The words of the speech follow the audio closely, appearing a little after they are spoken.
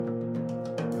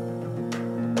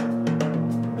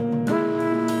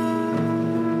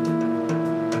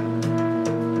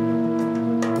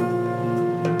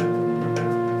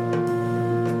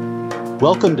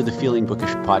Welcome to the Feeling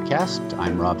Bookish podcast.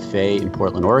 I'm Rob Fay in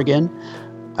Portland, Oregon.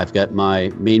 I've got my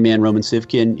main man, Roman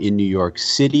Sivkin, in New York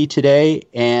City today,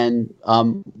 and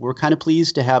we're kind of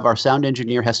pleased to have our sound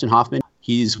engineer, Heston Hoffman.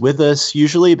 He's with us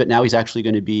usually, but now he's actually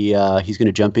going to be, he's going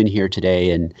to jump in here today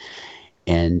and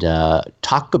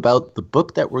talk about the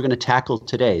book that we're going to tackle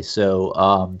today.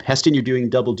 So, Heston, you're doing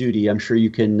double duty. I'm sure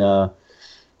you can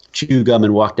chew gum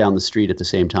and walk down the street at the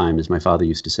same time, as my father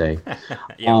used to say.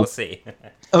 Yeah, we'll see.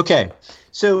 Okay.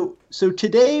 So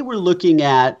today we're looking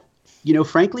at,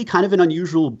 frankly, kind of an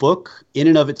unusual book in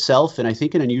and of itself, and I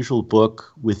think an unusual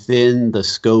book within the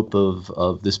scope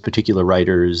of this particular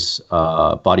writer's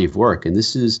body of work. And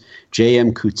this is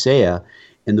J.M. Coetzee,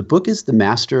 and the book is The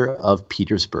Master of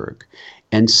Petersburg.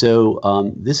 And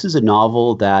so this is a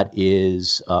novel that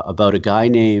is about a guy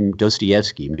named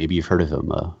Dostoevsky. Maybe you've heard of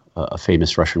him, a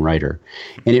famous Russian writer.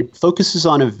 And it focuses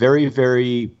on a very,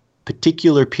 very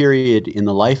particular period in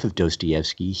the life of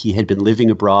Dostoevsky. He had been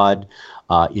living abroad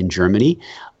in Germany,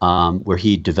 where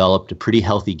he developed a pretty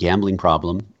healthy gambling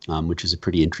problem, which is a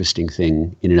pretty interesting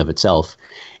thing in and of itself.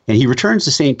 And he returns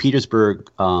to St. Petersburg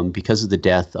because of the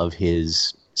death of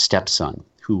his stepson,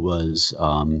 who was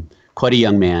quite a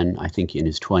young man, I think in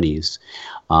his 20s.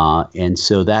 And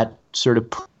so that sort of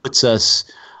puts us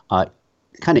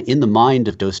kind of in the mind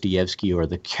of Dostoevsky, or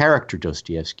the character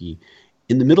Dostoevsky,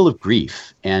 in the middle of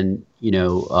grief. And,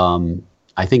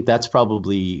 I think that's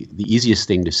probably the easiest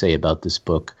thing to say about this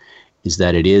book, is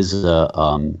that it is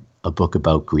a book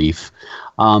about grief.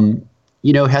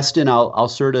 Heston, I'll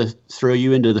sort of throw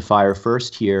you into the fire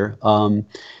first here.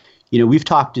 We've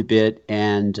talked a bit,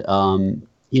 and,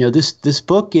 this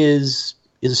book is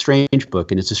a strange book,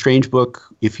 and it's a strange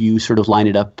book if you sort of line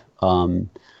it up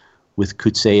with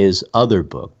Coetzee's other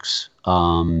books.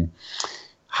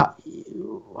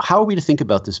 How are we to think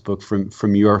about this book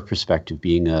from your perspective,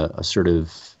 being a sort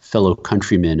of fellow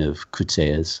countryman of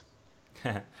Coetzee's?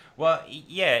 Well,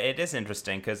 yeah, it is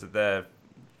interesting because to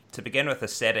begin with, the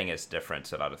setting is different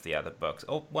to a lot of the other books.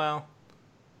 Oh, well,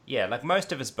 yeah, like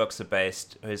most of his books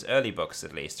his early books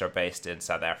at least, are based in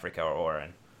South Africa or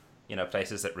in,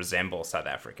 places that resemble South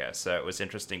Africa. So it was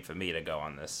interesting for me to go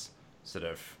on this sort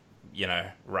of,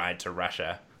 ride to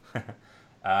Russia.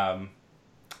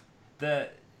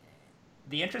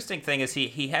 The interesting thing is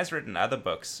he has written other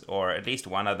books, or at least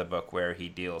one other book where he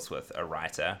deals with a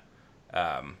writer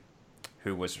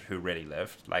who really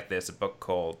lived. Like there's a book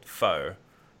called Foe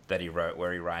that he wrote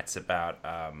where he writes about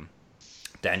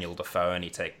Daniel Defoe, and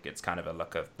it's kind of a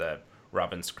look of the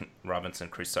Robinson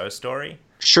Crusoe story.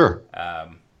 Sure.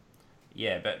 But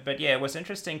it was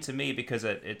interesting to me because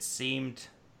it seemed,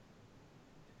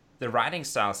 the writing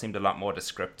style seemed a lot more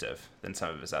descriptive than some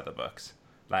of his other books.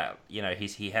 Like,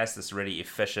 he has this really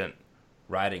efficient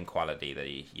writing quality that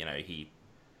he's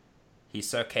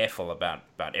so careful about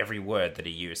every word that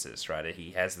he uses, right?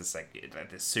 He has this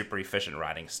this super efficient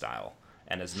writing style,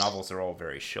 and his novels are all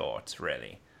very short,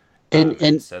 really.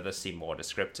 And so this seemed more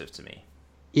descriptive to me.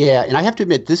 Yeah, and I have to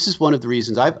admit, this is one of the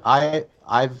reasons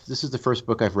this is the first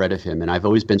book I've read of him, and I've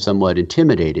always been somewhat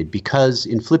intimidated because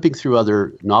in flipping through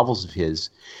other novels of his,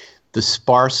 the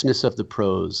sparseness of the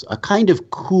prose, a kind of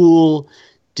cool,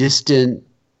 distant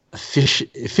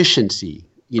efficiency,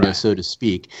 right, so to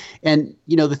speak. And,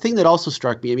 the thing that also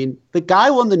struck me, the guy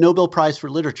won the Nobel Prize for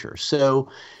Literature. So,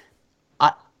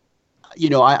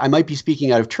 I might be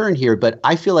speaking out of turn here, but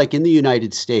I feel like in the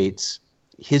United States,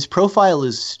 his profile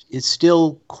is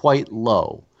still quite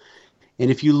low.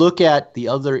 And if you look at the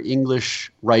other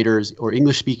English writers or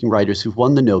English-speaking writers who've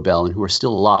won the Nobel and who are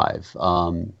still alive,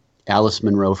 Alice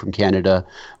Munro from Canada,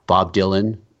 Bob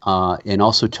Dylan, and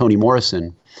also Toni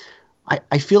Morrison,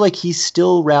 I feel like he's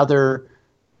still rather,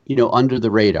 under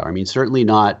the radar. Certainly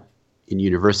not in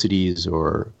universities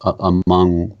or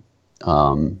among,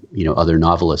 other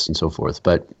novelists and so forth.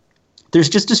 But there's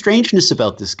just a strangeness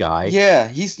about this guy. Yeah,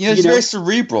 he's very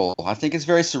cerebral. I think it's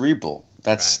very cerebral.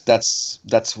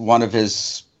 That's one of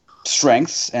his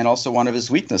strengths and also one of his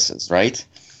weaknesses, right?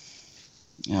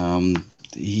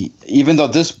 Even though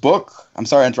this book, I'm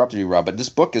sorry I interrupted you, Rob, but this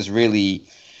book is really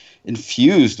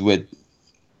infused with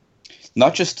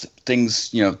not just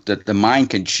things, that the mind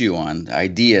can chew on,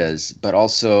 ideas, but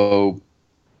also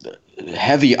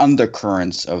heavy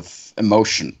undercurrents of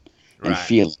emotion and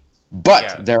feeling.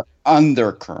 But they're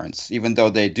undercurrents, even though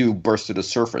they do burst to the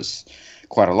surface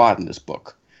quite a lot in this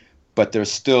book. But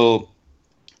there's still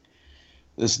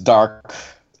this dark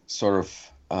sort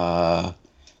of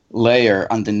layer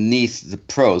underneath the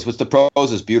prose, which the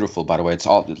prose is beautiful, by the way. It's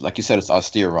all, like you said, it's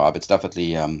austere, Rob. It's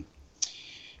definitely,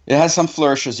 it has some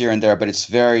flourishes here and there, but it's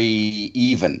very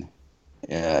even.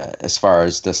 as far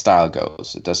as the style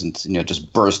goes. It doesn't,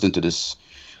 just burst into this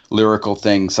lyrical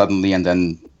thing suddenly and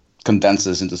then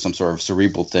condenses into some sort of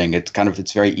cerebral thing.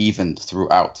 It's very even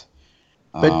throughout.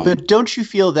 But don't you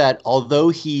feel that although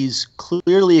he's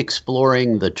clearly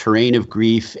exploring the terrain of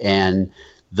grief and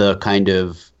the kind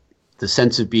of the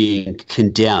sense of being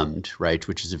condemned, right,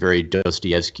 which is a very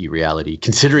Dostoevsky reality,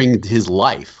 considering his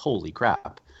life, holy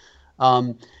crap,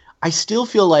 I still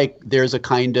feel like there's a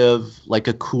kind of like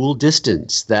a cool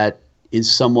distance that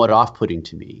is somewhat off-putting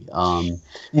to me.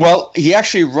 Well,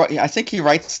 I think he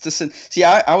writes this in. See,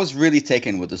 I was really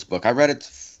taken with this book. I read it.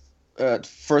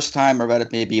 First time I read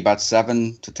it maybe about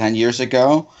 7 to 10 years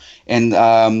ago, and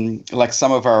like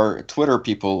some of our Twitter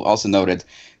people also noted,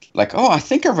 like, oh, I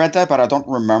think I read that, but I don't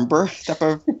remember, type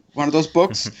of one of those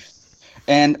books.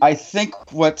 And I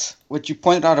think what you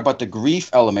pointed out about the grief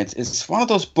element is one of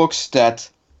those books that,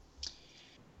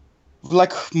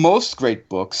 like most great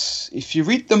books, if you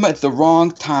read them at the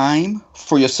wrong time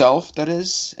for yourself, that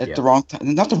is, at the wrong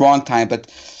time, not the wrong time, but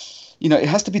it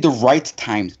has to be the right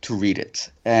time to read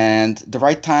it. And the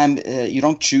right time, you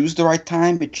don't choose the right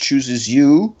time, it chooses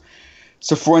you.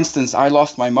 So, for instance, I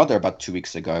lost my mother about 2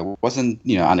 weeks ago. It wasn't,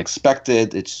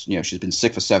 unexpected. It's, she's been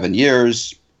sick for 7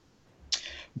 years.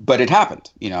 But it happened.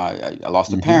 I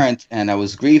lost a parent, and I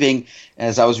was grieving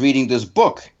as I was reading this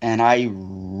book. And I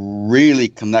really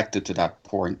connected to that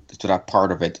point, to that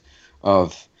part of it,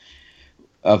 of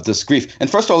this grief. And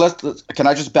first of all, can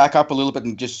I just back up a little bit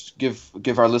and just give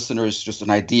our listeners just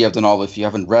an idea of the novel if you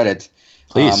haven't read it?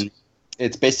 Please.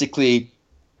 It's basically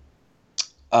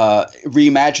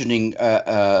reimagining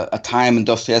a time in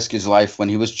Dostoevsky's life when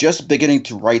he was just beginning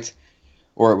to write,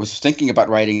 or was thinking about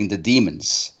writing, The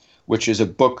Demons, which is a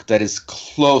book that is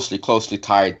closely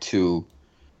tied to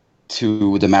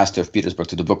The Master of Petersburg,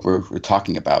 to the book we're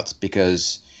talking about,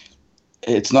 because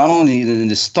it's not only in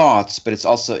his thoughts, but it's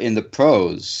also in the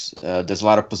prose. There's a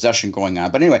lot of possession going on.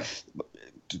 But anyway,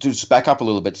 to just back up a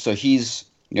little bit. So he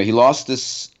lost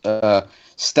this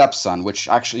stepson, which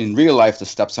actually in real life, the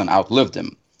stepson outlived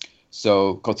him.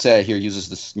 So Coetzee here uses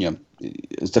this,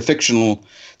 it's a fictional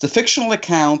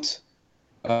account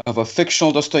of a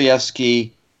fictional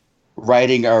Dostoevsky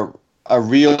writing a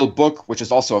real book, which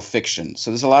is also a fiction. So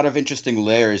there's a lot of interesting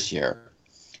layers here.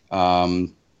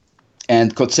 And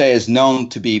Coetzee is known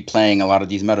to be playing a lot of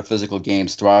these metaphysical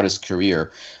games throughout his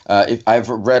career. I've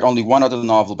read only one other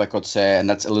novel by Coetzee, and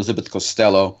that's Elizabeth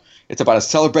Costello. It's about a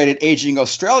celebrated aging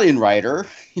Australian writer.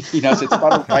 So it's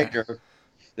about a writer.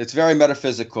 It's very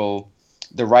metaphysical.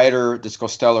 The writer, this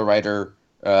Costello writer,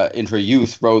 in her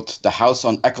youth wrote The House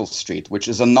on Eccles Street, which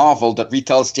is a novel that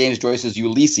retells James Joyce's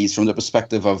Ulysses from the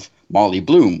perspective of Molly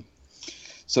Bloom.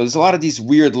 So there's a lot of these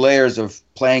weird layers of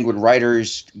playing with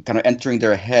writers, kind of entering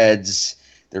their heads.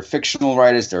 They're fictional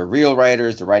writers, they're real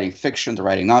writers, they're writing fiction, they're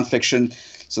writing nonfiction.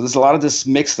 So there's a lot of this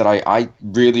mix that I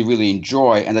really, really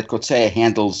enjoy, and that Coetzee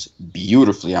handles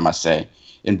beautifully, I must say,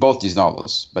 in both these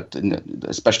novels, but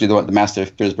especially the Master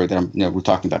of Petersburg that we're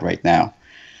talking about right now.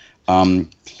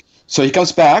 So he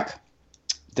comes back.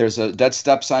 There's a dead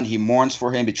stepson. He mourns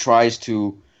for him. He tries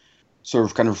to sort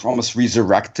of kind of almost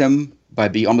resurrect him by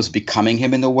almost becoming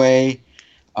him in a way.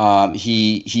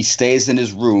 He stays in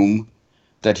his room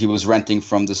that he was renting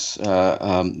from this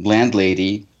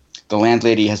landlady. The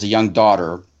landlady has a young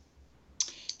daughter.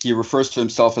 He refers to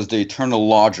himself as the eternal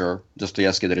lodger,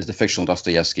 Dostoevsky, that is the fictional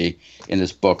Dostoevsky in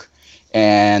this book.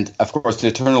 And, of course, the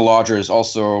eternal lodger is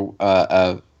also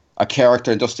a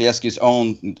character in Dostoevsky's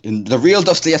in the real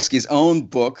Dostoevsky's own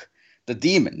book, The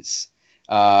Demons,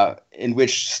 in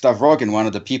which Stavrogin, one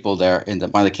of the people there, one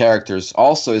of the characters,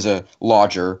 also is a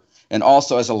lodger and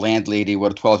also as a landlady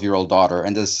with a 12-year-old daughter.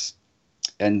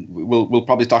 And we'll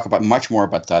probably talk about much more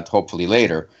about that hopefully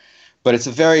later. But it's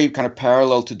a very kind of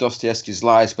parallel to Dostoevsky's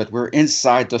lives, but we're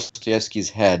inside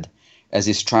Dostoevsky's head as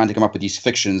he's trying to come up with these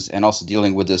fictions and also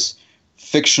dealing with this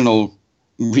fictional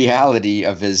reality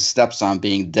of his stepson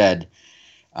being dead,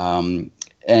 and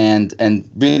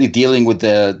really dealing with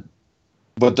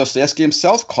what Dostoevsky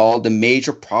himself called the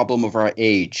major problem of our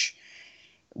age,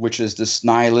 which is this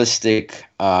nihilistic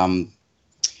sort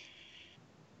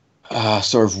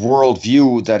of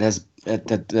worldview that has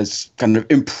kind of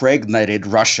impregnated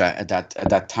Russia at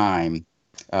that time,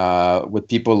 with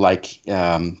people like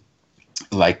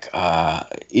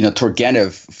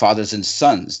Turgenev, Fathers and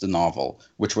Sons, the novel,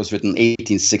 which was written in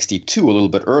 1862, a little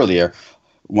bit earlier.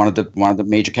 One of the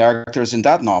major characters in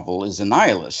that novel is a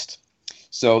nihilist.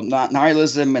 So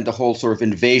nihilism and the whole sort of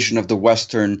invasion of the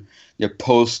Western,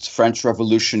 post-French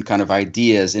Revolution kind of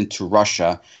ideas into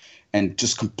Russia, and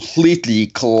just completely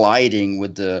colliding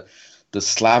with the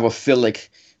Slavophilic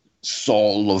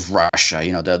soul of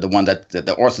Russia, the one that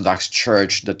the Orthodox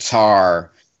Church, the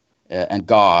Tsar, and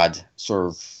God sort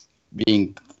of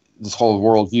being, this whole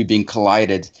worldview being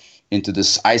collided into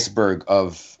this iceberg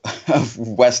of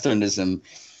Westernism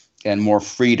and more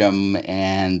freedom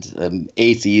and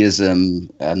atheism,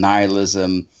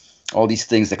 nihilism, all these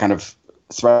things that kind of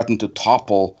threaten to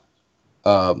topple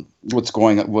what's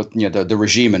going on with the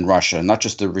regime in Russia, not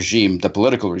just the regime, the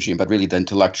political regime, but really the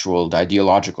intellectual, the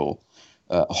ideological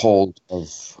hold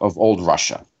of old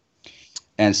Russia.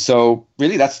 And so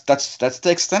really that's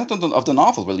the extent of the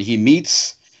novel. Really, he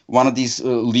meets one of these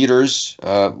leaders,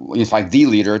 in fact the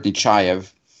leader,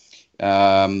 Nechayev,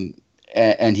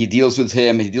 and he deals with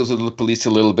him. He deals with the police a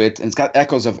little bit, and it's got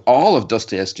echoes of all of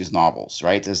Dostoevsky's novels,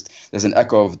 right? There's an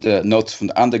echo of the Notes from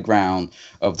the Underground,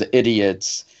 of The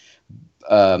Idiots,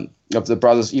 of the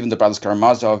brothers, even the brothers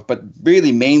Karamazov, but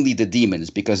really mainly the demons,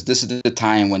 because this is the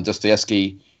time when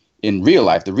Dostoevsky, in real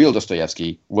life, the real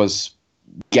Dostoevsky, was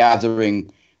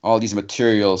gathering all these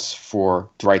materials to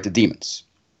write the demons.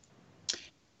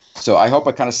 So I hope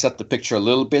I kind of set the picture a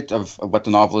little bit of what the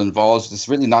novel involves. There's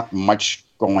really not much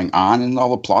going on in the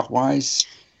novel plot-wise.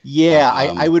 Yeah,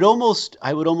 I would almost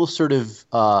sort of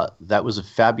that was a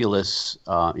fabulous,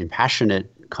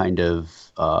 impassionate kind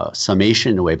of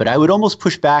summation in a way. But I would almost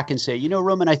push back and say,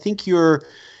 Roman, I think you're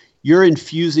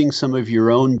infusing some of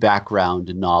your own background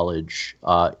and knowledge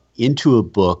into a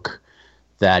book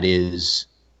that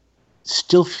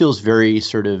still feels very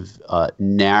sort of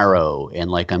narrow, and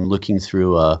like I'm looking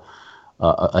through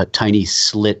a tiny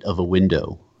slit of a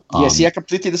window. I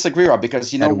completely disagree, Rob,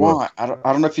 because what? I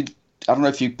don't know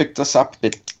if you picked this up,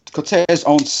 but Kotze's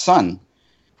own son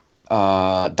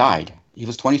died. He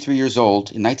was 23 years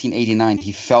old in 1989.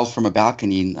 He fell from a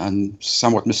balcony in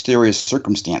somewhat mysterious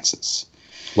circumstances.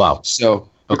 Wow. So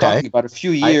we're talking about a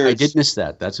few years. I did miss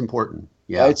that. That's important.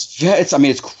 Yeah.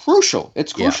 It's crucial.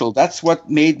 It's crucial. Yeah. That's what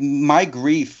made my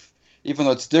grief, even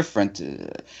though it's different,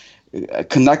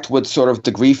 connect with sort of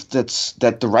the grief that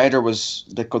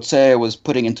Kotze was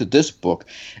putting into this book.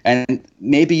 And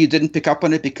maybe you didn't pick up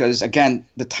on it because, again,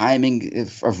 the timing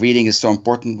of reading is so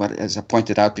important, as I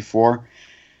pointed out before.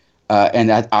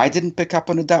 And I didn't pick up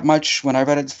on it that much when I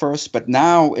read it first, but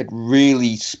now it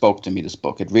really spoke to me, this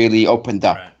book. It really opened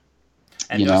up. Right.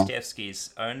 And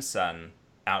Dostoevsky's own son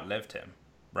outlived him,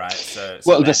 right? So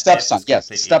the stepson, yes.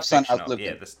 The stepson outlived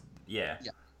him.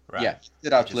 Right. Yeah, he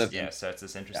did outlive him. Yeah, so it's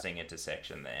this interesting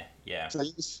intersection there. Yeah. So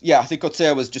I think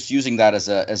Kotze was just using that as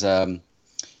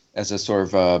a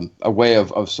sort of a way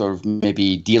of sort of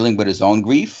maybe dealing with his own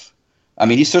grief. I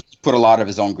mean, he certainly put a lot of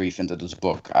his own grief into this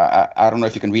book. I don't know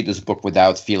if you can read this book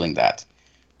without feeling that,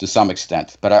 to some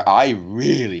extent, but I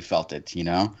really felt it,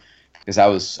 because I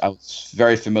was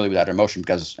very familiar with that emotion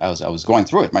because I was going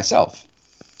through it myself,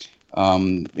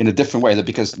 in a different way.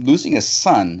 Because losing a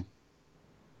son,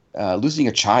 losing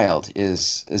a child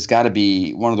is got to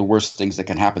be one of the worst things that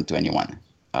can happen to anyone.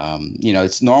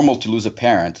 It's normal to lose a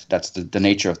parent. That's the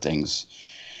nature of things.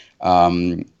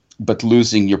 But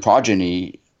losing your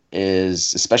progeny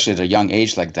is, especially at a young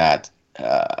age like that,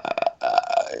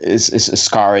 is a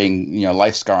scarring,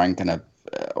 life scarring kind of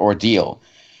ordeal.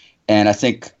 And I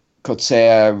think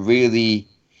Kotze really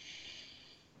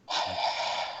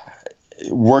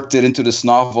worked it into this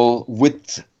novel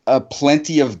with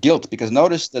plenty of guilt, because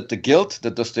notice that the guilt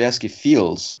that Dostoevsky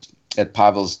feels at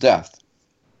Pavel's death,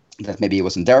 that maybe he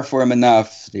wasn't there for him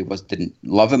enough, didn't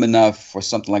love him enough, or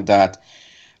something like that,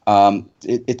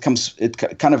 it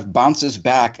kind of bounces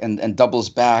back and doubles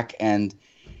back, and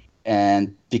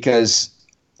because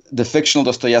the fictional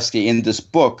Dostoevsky in this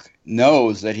book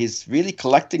knows that he's really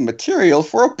collecting material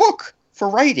for a book, for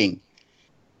writing.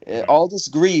 All this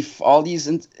grief, all these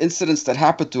incidents that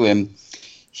happened to him,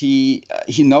 he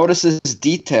notices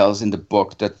details in the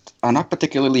book that are not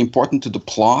particularly important to the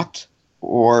plot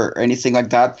or anything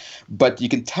like that, but you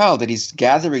can tell that he's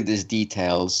gathering these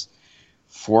details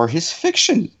for his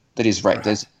fiction that he's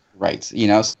writes.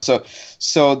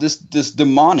 So this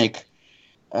demonic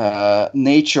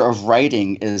nature of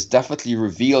writing is definitely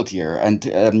revealed here, and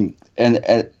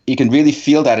you can really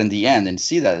feel that in the end, and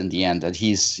see that in the end, that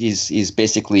he's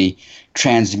basically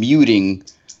transmuting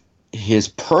his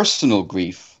personal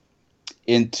grief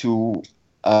into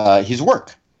his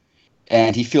work,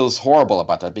 and he feels horrible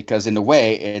about that, because in a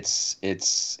way it's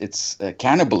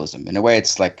cannibalism. In a way,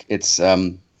 it's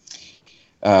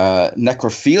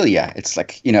necrophilia. It's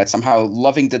like, it's somehow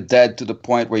loving the dead to the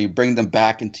point where you bring them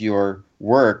back into your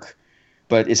work,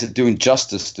 but is it doing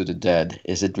justice to the dead?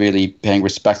 Is it really paying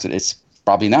respect to it? It's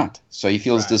probably not. So he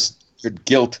feels this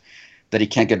guilt that he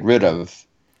can't get rid of.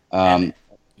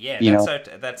 Yeah, You know,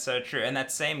 that's so true, and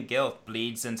that same guilt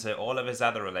bleeds into all of his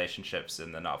other relationships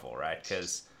in the novel, right?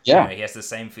 Because yeah, he has the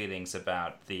same feelings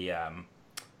about the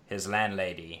his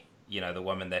landlady, the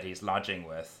woman that he's lodging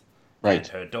with, and right.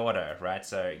 her daughter, right?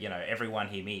 So everyone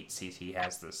he meets, he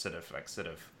has this sort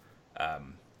of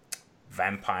um,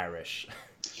 vampirish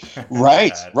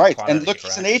Right, right. And quality, look,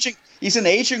 right? he's an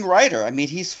aging writer. I mean,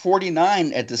 he's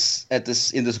 49 in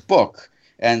this book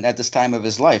and at this time of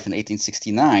his life in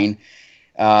 1869,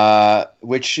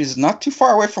 which is not too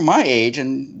far away from my age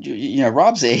and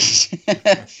Rob's age,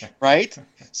 right?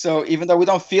 So even though we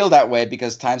don't feel that way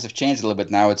because times have changed a little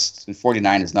bit now, it's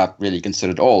 49 is not really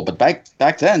considered old, but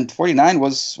back then 49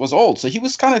 was old. So he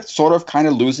was kind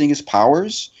of losing his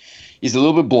powers. He's a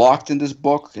little bit blocked in this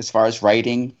book as far as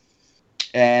writing.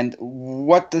 And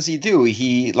what does he do?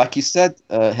 He, like you said,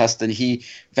 Heston, he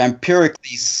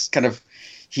vampirically kind of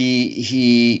he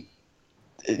He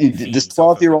this feeds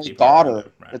off of the 12-year-old people around daughter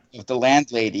him, right? of the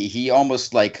landlady. He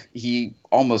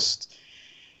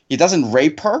doesn't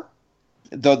rape her,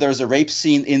 though there's a rape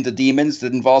scene in The Demons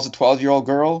that involves a 12-year-old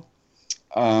girl.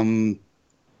 Um,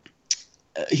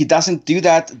 he doesn't do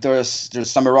that. There's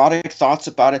some erotic thoughts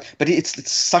about it, but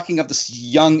it's sucking up this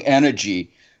young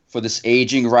energy for this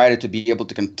aging writer to be able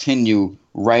to continue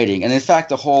writing. And in fact,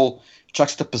 the whole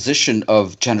juxtaposition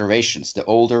of generations, the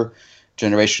older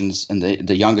generations and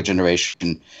the younger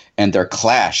generation, and their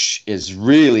clash is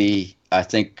really, I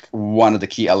think, one of the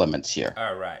key elements here.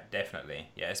 Oh, right, definitely,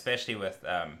 yeah, especially with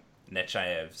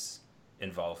Nechaev's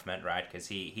involvement, right? Because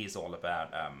he's all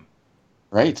about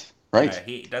Right, right.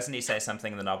 he doesn't he say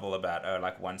something in the novel about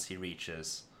like once he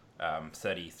reaches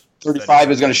 30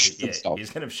 35 is going to something, shoot himself. he's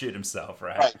gonna shoot himself,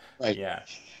 right? Right, right. Yeah,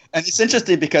 And it's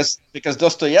interesting because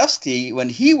Dostoevsky, when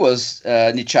he was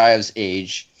Nechaev's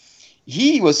age,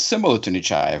 he was similar to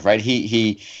Nechaev, right?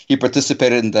 He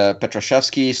participated in the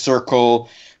Petrashevsky Circle,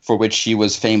 for which he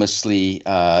was famously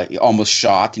almost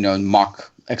shot, in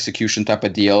mock execution type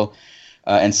of deal,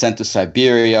 and sent to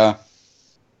Siberia.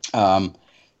 Um,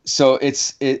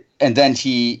 and then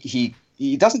he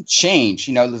doesn't change.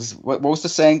 What was the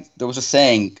saying? There was a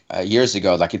saying years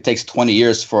ago, like it takes 20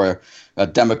 years for a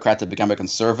Democrat to become a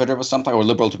conservative or something, or a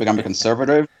liberal to become a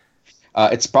conservative.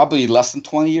 It's probably less than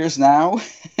 20 years now.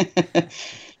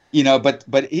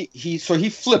 But he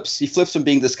flips. He flips from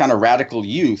being this kind of radical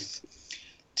youth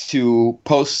to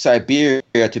post Siberia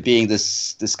to being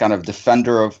this kind of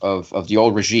defender of the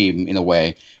old regime in a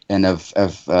way, and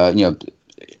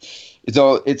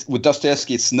though it's with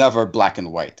Dostoevsky, it's never black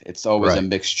and white. It's always a Right.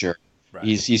 mixture. Right.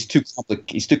 He's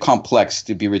too complex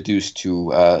to be reduced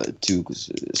to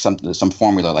some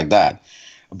formula like that.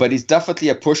 But he's definitely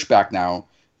a pushback now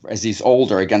as he's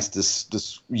older against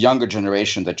this younger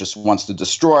generation that just wants to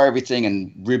destroy everything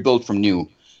and rebuild from new.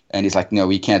 And he's like, no,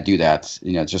 we can't do that.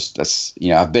 Just that's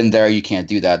I've been there. You can't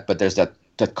do that. But there's that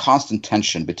constant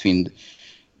tension between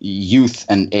youth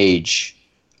and age.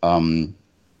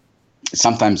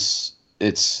 Sometimes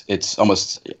it's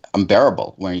almost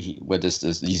unbearable with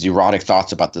these erotic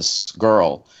thoughts about this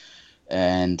girl,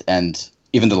 and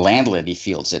even the landlady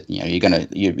feels it.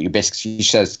 You basically, she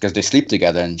says, because they sleep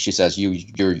together, and she says,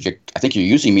 you're I think you're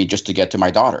using me just to get to my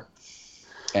daughter,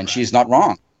 and she's not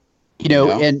wrong.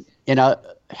 And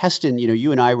Heston,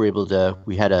 you and I were able to.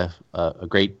 We had a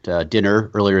great dinner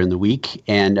earlier in the week,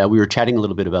 and we were chatting a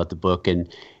little bit about the book, and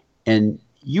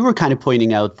you were kind of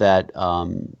pointing out that,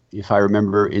 if I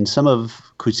remember, in some of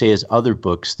Coetzee's other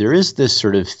books, there is this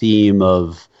sort of theme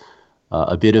of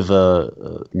a bit of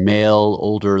a male,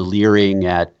 older leering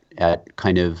at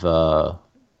kind of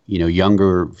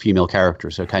younger female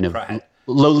characters, a kind of Right.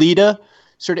 Lolita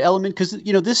sort of element. Because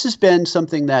this has been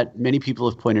something that many people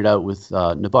have pointed out with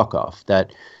Nabokov,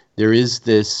 that there is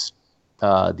this.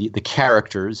 The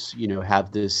characters,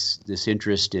 have this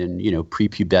interest in,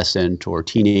 prepubescent or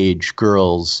teenage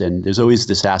girls, and there's always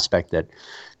this aspect that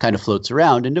kind of floats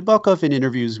around. And Nabokov in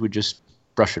interviews would just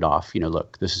brush it off.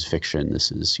 Look, this is fiction.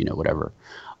 This is, whatever.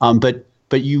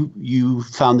 But you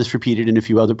found this repeated in a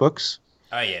few other books.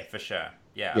 Oh yeah, for sure.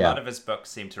 Yeah, a Yeah. lot of his books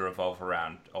seem to revolve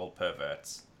around old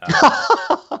perverts.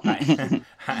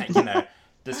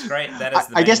 Disgrace. That is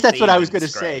the I main guess that's what theme I was in going to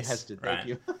say, Disgrace, Heston. right? Thank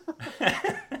you.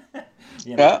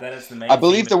 Yeah, That is the main I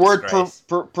believe the theme of word Disgrace.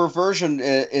 perversion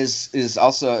is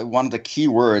also one of the key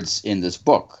words in this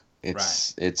book.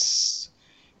 It's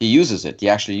he uses it. He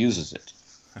actually uses it.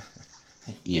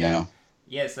 You know.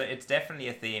 Yeah, so it's definitely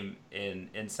a theme in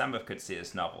some of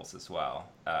Coetzee's novels as well.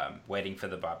 Waiting for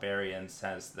the Barbarians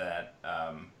has that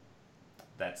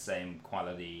same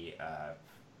quality.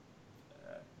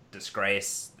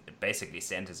 Disgrace basically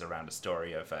centers around a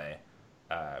story of a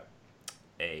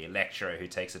lecturer who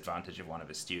takes advantage of one of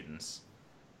his students,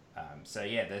 So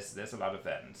yeah, there's a lot of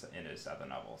that in his other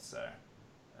novels. So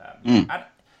Mm.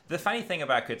 the funny thing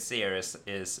about Coetzee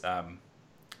is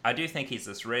I do think he's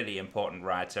this really important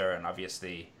writer, and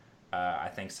obviously I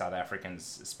think South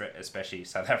Africans, especially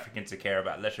South Africans who care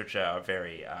about literature, are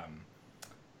very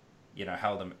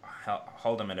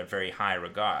hold him in a very high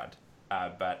regard.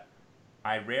 But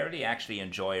I rarely actually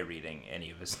enjoy reading any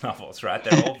of his novels. Right,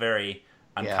 they're all very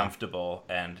uncomfortable,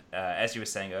 and as you were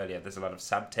saying earlier, there's a lot of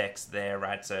subtext there.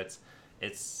 Right, so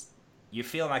it's you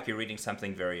feel like you're reading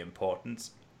something very important,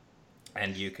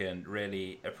 and you can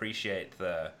really appreciate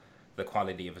the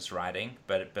quality of his writing,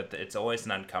 but it's always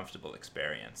an uncomfortable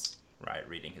experience, right?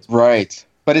 Reading his books. Right,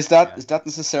 but is that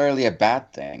necessarily a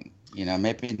bad thing?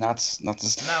 Maybe not. No,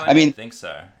 I I mean, don't think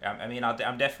so. I mean,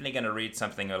 I'm definitely going to read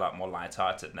something a lot more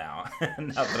lighthearted now.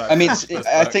 Now that I mean, finished this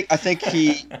I book. think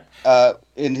he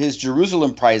in his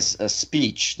Jerusalem Prize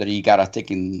speech that he got, I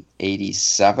think in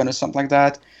 '87 or something like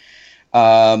that.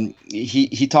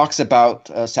 He talks about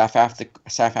South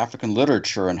African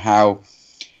literature and how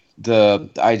the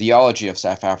ideology of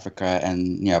South Africa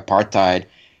and apartheid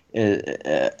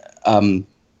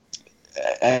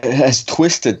has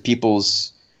twisted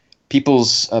people's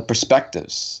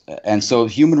perspectives, and so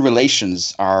human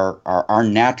relations are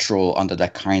natural under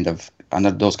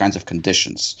those kinds of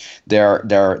conditions.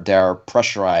 They're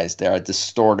pressurized. They are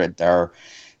distorted. They're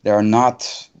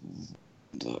not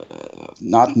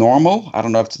normal. I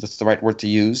don't know if that's the right word to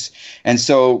use. And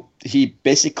so he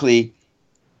basically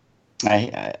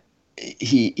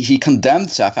he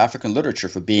condemned South African literature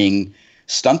for being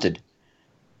stunted.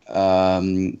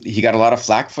 He got a lot of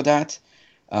flack for that.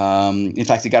 In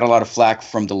fact, he got a lot of flack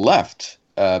from the left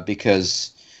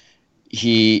because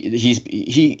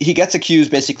he gets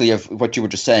accused basically of what you were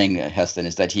just saying, Heston,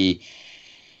 is that he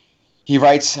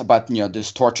writes about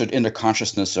this tortured inner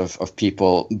consciousness of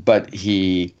people, but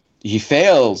he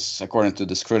fails, according to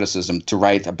this criticism, to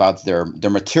write about their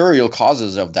material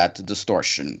causes of that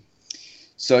distortion.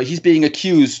 So he's being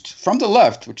accused from the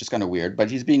left, which is kind of weird,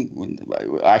 but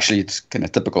actually it's kind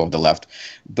of typical of the left,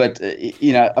 but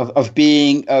of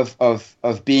being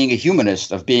a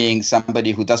humanist, of being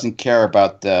somebody who doesn't care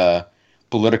about the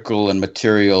political and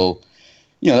material,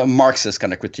 a Marxist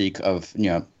kind of critique of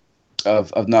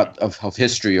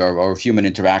history or human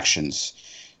interactions,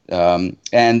 and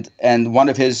one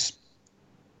of his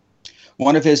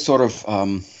sort of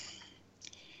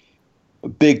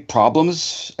big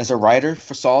problems as a writer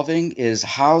for solving is,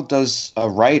 how does a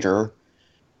writer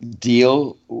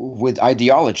deal with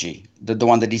ideology, the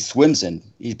one that he swims in?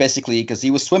 He basically, because he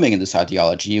was swimming in this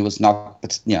ideology, he was not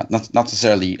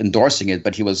necessarily endorsing it,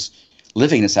 but he was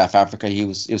living in South Africa. It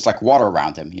was like water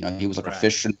around him. He was like a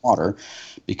fish in water,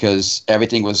 because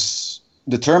everything was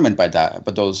determined by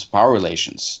those power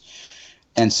relations.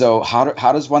 And so how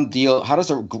does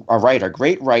a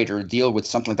great writer deal with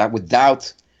something like that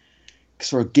without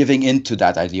sort of giving into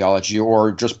that ideology,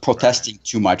 or just protesting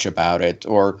too much about it,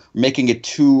 or making it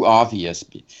too obvious?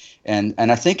 And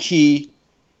I think he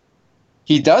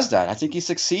does that. I think he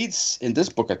succeeds in this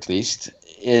book, at least,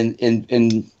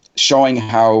 in showing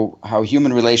how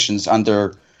human relations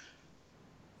under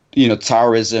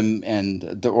Tsarism and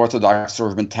the Orthodox sort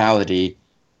of mentality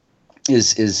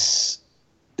is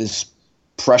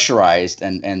pressurized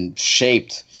and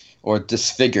shaped or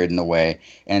disfigured in a way.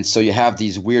 And so you have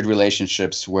these weird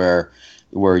relationships where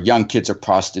young kids are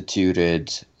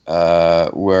prostituted,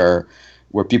 where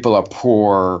people are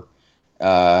poor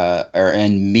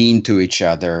and mean to each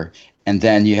other. And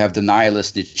then you have the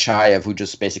nihilist Nechayev, who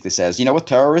just basically says,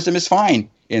 terrorism is fine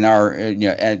in our,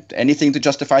 anything to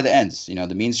justify the ends.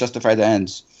 The means justify the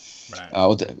ends.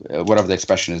 Right. Whatever the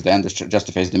expression is, the end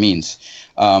justifies the means.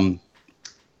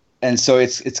 And so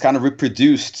it's kind of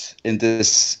reproduced in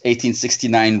this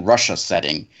 1869 Russia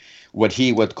setting, what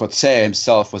Coetzee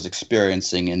himself was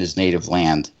experiencing in his native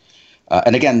land.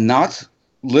 And again, not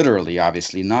literally,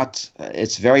 obviously,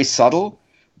 it's very subtle,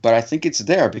 but I think it's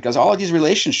there because all of these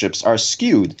relationships are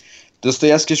skewed.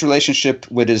 Dostoevsky's relationship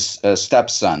with his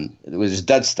stepson, with his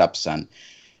dead stepson,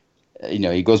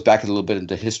 he goes back a little bit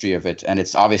into the history of it, and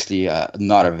it's obviously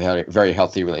not a very, very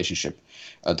healthy relationship.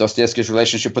 Dostoevsky's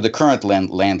relationship with the current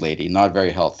landlady, not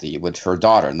very healthy. With her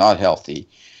daughter, not healthy.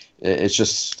 It's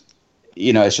just,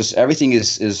 everything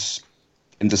is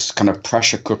in this kind of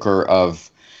pressure cooker of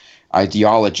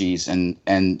ideologies,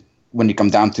 and when you come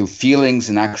down to feelings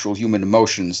and actual human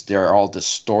emotions, they're all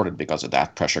distorted because of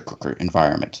that pressure cooker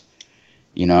environment.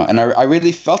 And I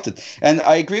really felt it. And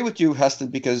I agree with you, Heston,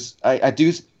 because I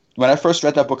do. When I first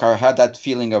read that book, I had that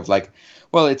feeling of like,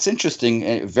 well, it's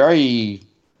interesting, very,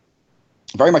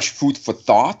 very much food for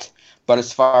thought. But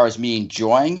as far as me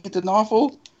enjoying the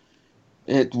novel,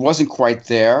 It wasn't quite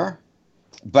there,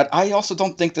 but I also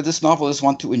don't think that this novel is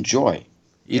one to enjoy.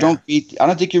 You Yeah. don't read. I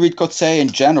don't think you read Coetzee in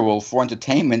general for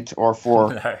entertainment or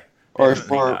for No, or definitely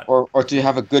for not. or to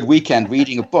have a good weekend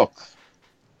reading a book.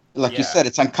 Like you Yeah. said,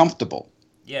 it's uncomfortable,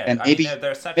 Yeah, and I mean, maybe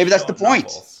they're such maybe that's the short point.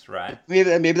 novels, right?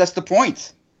 Maybe that's the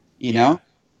point. You Yeah, know,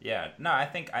 yeah. No, I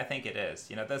think it is.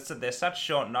 You know, they're such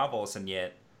short novels, and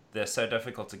yet they're so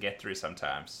difficult to get through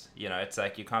sometimes. You know, it's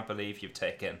like you can't believe you've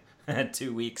taken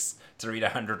 2 weeks to read a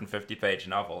 150-page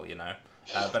novel. You know,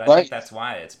 but I think right? that's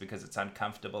why it's because it's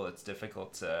uncomfortable. It's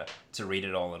difficult to read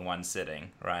it all in one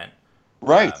sitting, right?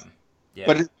 Right. Yeah,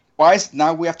 But why is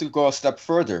now we have to go a step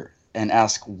further and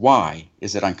ask why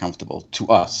is it uncomfortable to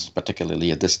us,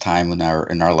 particularly at this time in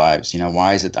our lives? You know,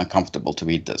 why is it uncomfortable to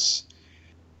read this?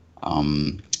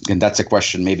 And that's a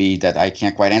question maybe that I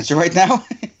can't quite answer right now,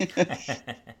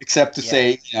 except to yeah,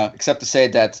 say,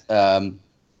 that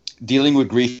dealing with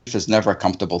grief is never a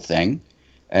comfortable thing.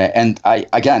 And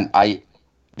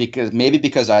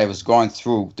because I was going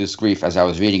through this grief as I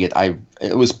was reading it,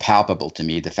 it was palpable to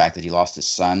me the fact that he lost his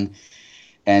son,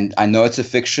 and I know it's a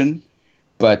fiction,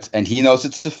 and he knows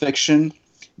it's a fiction,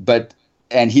 but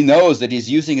and he knows that he's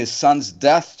using his son's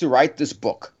death to write this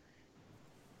book.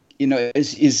 You know,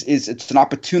 it's an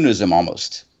opportunism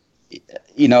almost.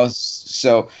 You know,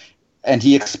 so and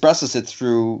he expresses it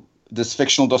through this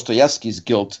fictional Dostoevsky's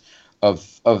guilt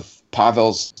of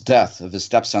Pavel's death, of his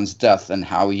stepson's death, and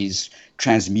how he's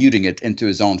transmuting it into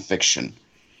his own fiction,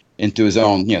 into his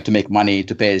own, to make money,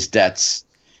 to pay his debts,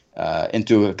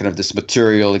 into a kind of this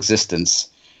material existence.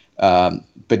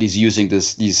 But he's using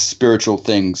these spiritual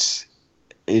things,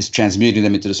 is transmuting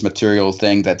them into this material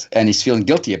thing and he's feeling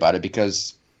guilty about it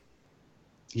because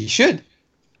he should,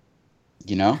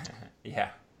 yeah.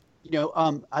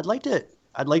 I'd like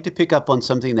to pick up on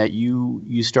something that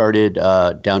you started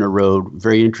down a road,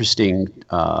 very interesting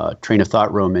train of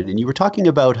thought, Roman. And you were talking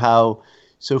about how,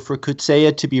 so for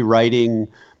Coetzee to be writing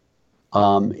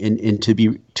and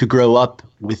to grow up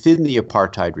within the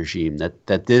apartheid regime,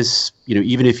 that this,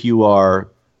 even if you are,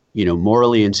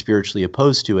 morally and spiritually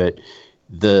opposed to it,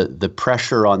 the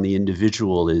pressure on the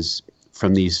individual is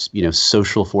from these,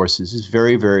 social forces is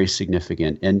very, very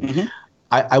significant. And Mm-hmm.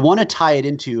 I want to tie it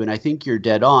into, and I think you're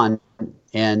dead on,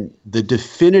 and the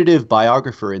definitive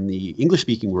biographer in the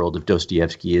English-speaking world of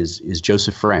Dostoevsky is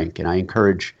Joseph Frank. And I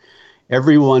encourage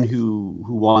everyone who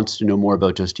wants to know more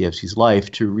about Dostoevsky's life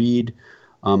to read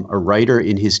A Writer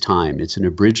in His Time. It's an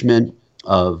abridgment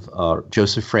of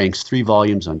Joseph Frank's 3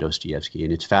 volumes on Dostoevsky,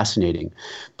 and it's fascinating.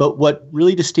 But what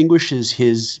really distinguishes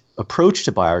his approach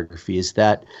to biography is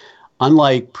that,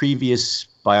 unlike previous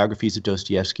biographies of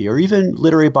Dostoevsky, or even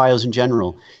literary bios in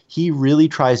general, he really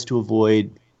tries to avoid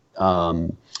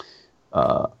a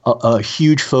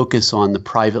huge focus on the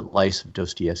private life of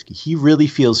Dostoevsky. He really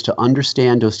feels to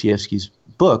understand Dostoevsky's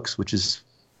books, which is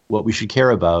what we should care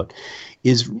about,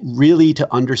 is really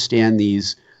to understand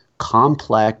these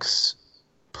complex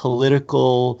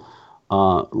political,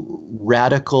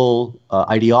 radical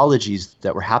ideologies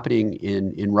that were happening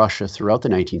in Russia throughout the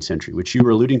 19th century, which you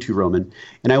were alluding to, Roman.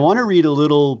 And I want to read a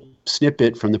little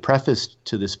snippet from the preface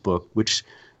to this book, which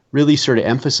really sort of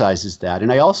emphasizes that.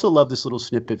 And I also love this little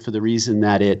snippet for the reason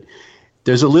that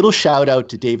there's a little shout out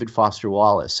to David Foster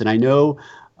Wallace. And I know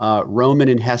Roman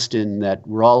and Heston, that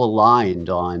we're all aligned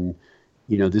on,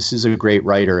 this is a great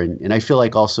writer. And I feel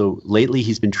like also lately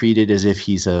he's been treated as if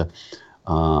he's a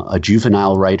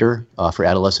juvenile writer for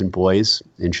adolescent boys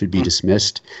and should be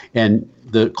dismissed. And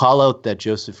the call out that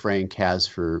Joseph Frank has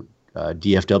for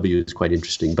DFW is quite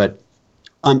interesting. But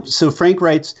so Frank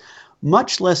writes,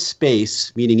 much less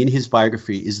space, meaning in his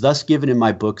biography, is thus given in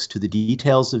my books to the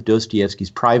details of Dostoevsky's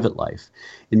private life,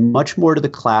 and much more to the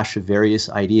clash of various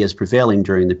ideas prevailing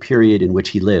during the period in which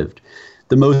he lived.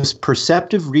 The most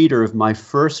perceptive reader of my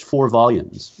first 4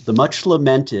 volumes, the much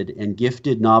lamented and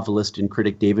gifted novelist and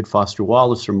critic David Foster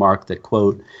Wallace, remarked that,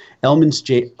 quote, Ellmann's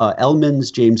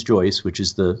James Joyce, which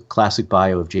is the classic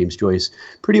bio of James Joyce,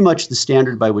 pretty much the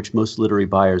standard by which most literary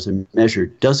buyers are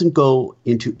measured, doesn't go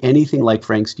into anything like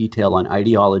Frank's detail on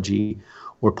ideology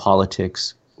or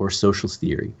politics or social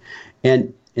theory.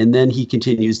 And then he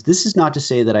continues, this is not to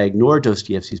say that I ignore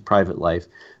Dostoevsky's private life,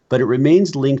 but it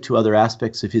remains linked to other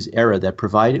aspects of his era that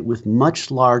provide it with much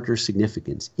larger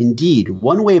significance. Indeed,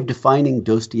 one way of defining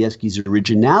Dostoevsky's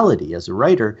originality as a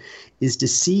writer is to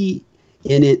see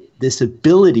in it this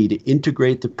ability to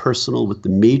integrate the personal with the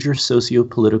major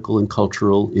socio-political and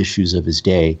cultural issues of his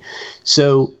day.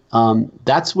 So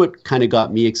that's what kind of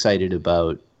got me excited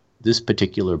about this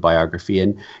particular biography.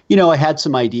 And, I had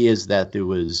some ideas that there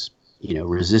was,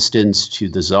 resistance to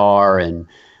the Tsar and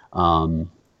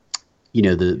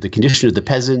the condition of the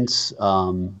peasants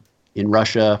in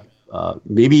Russia,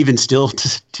 maybe even still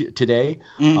today,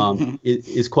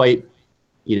 is quite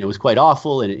was quite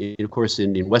awful. And of course,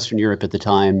 in Western Europe at the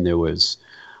time, there was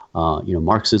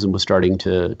Marxism was starting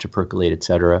to percolate, et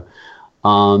cetera.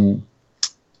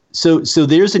 So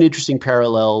there's an interesting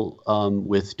parallel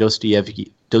with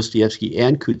Dostoevsky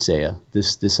and Kutseya,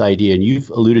 this idea, and you've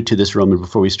alluded to this, Roman,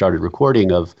 before we started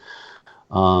recording, of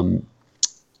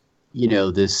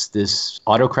this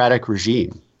autocratic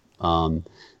regime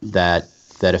that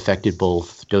affected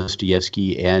both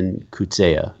Dostoevsky and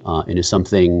Kutseya, and is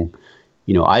something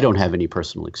I don't have any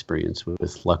personal experience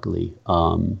with, luckily,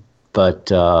 but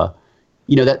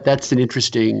that's an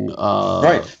interesting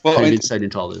right. Well, kind of insight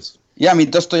into all this. Yeah, I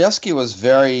mean, Dostoevsky was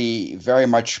very, very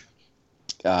much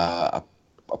a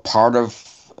part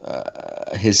of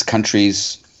his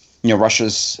country's,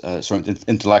 Russia's sort of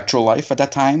intellectual life at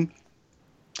that time.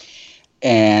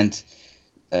 And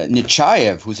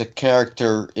Nechayev, who's a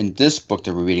character in this book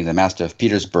that we're reading, The Master of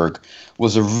Petersburg,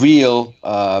 was a real,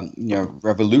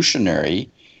 revolutionary.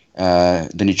 The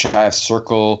Nechayev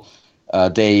Circle.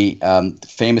 They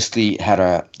famously had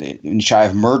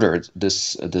Nechayev murdered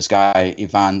this guy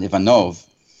Ivan Ivanov,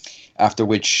 after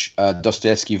which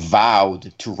Dostoevsky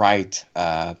vowed to write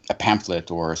a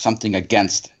pamphlet or something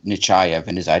against Nechayev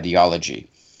and his ideology.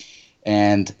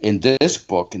 And in this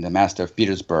book, in The Master of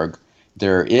Petersburg,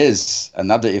 there is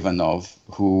another Ivanov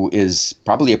who is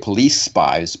probably a police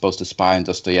spy, who's supposed to spy on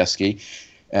Dostoevsky.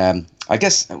 I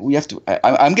guess we have to.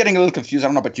 I'm getting a little confused. I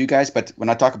don't know about you guys, but when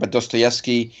I talk about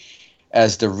Dostoevsky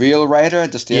as the real writer,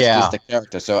 Dostoevsky is the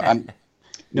character. So I'll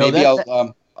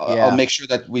make sure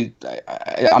that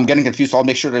I'm getting confused. So I'll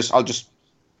make sure I'll just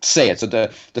say it. So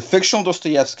the fictional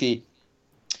Dostoevsky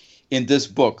in this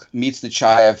book meets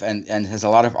Nechayev and has a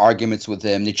lot of arguments with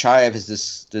him. Nechayev is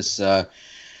this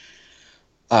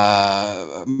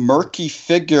murky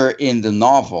figure in the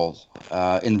novel.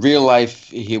 In real life,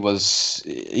 he was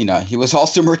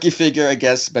also a murky figure, I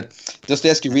guess. But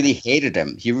Dostoevsky really hated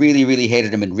him. He really, really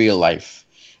hated him in real life.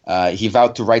 He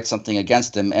vowed to write something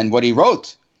against him, and what he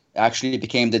wrote actually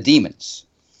became The Demons,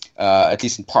 at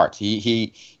least in part.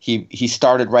 He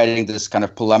started writing this kind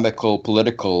of polemical,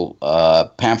 political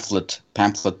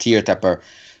pamphleteer type of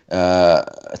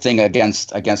thing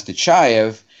against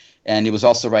Nechayev. And he was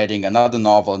also writing another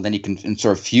novel, and then he can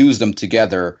sort of fuse them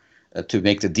together to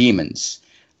make The Demons.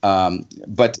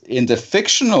 But in the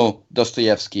fictional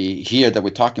Dostoevsky here that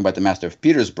we're talking about, The Master of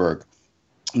Petersburg,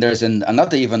 there's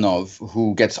another Ivanov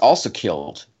who gets also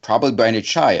killed, probably by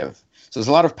Nechayev. So there's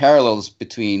a lot of parallels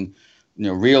between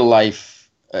real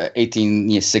life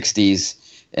 1860s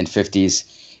and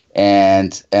 50s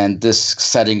and this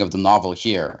setting of the novel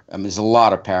here. I mean, there's a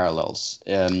lot of parallels.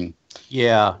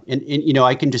 Yeah, and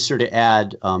I can just sort of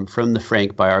add from the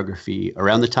Frank biography,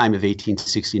 around the time of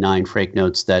 1869, Frank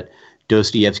notes that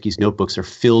Dostoevsky's notebooks are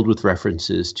filled with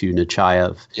references to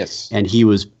Nechayev. Yes. And he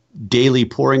was daily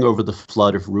poring over the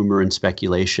flood of rumor and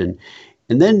speculation.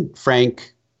 And then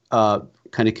Frank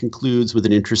kind of concludes with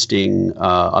an interesting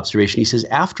observation. He says,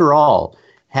 after all,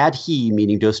 had he,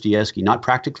 meaning Dostoevsky, not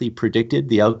practically predicted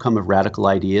the outcome of radical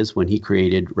ideas when he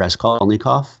created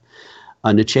Raskolnikov,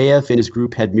 Nechayev and his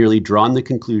group had merely drawn the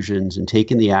conclusions and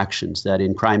taken the actions that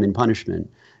in Crime and Punishment,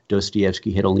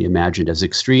 Dostoevsky had only imagined as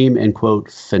extreme and, quote,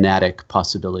 fanatic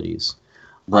possibilities.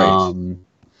 Right.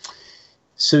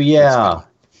 So, yeah.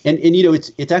 And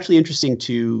it's actually interesting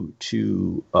to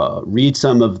read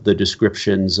some of the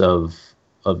descriptions of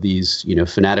these,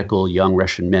 fanatical young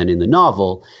Russian men in the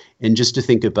novel, and just to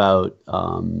think about,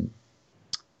 the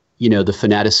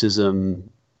fanaticism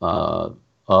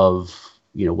of,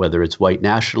 whether it's white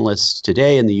nationalists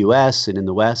today in the U.S. and in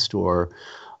the West, or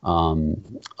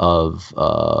of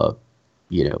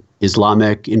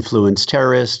Islamic influenced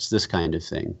terrorists, this kind of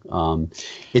thing.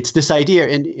 It's this idea,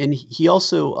 and he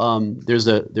also there's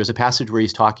a passage where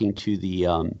he's talking to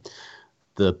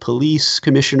the police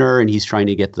commissioner, and he's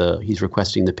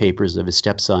requesting the papers of his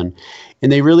stepson,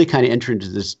 and they really kind of enter into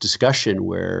this discussion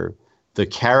where the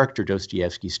character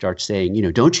Dostoevsky starts saying,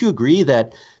 don't you agree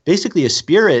that basically a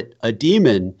spirit, a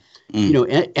demon,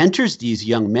 enters these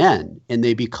young men and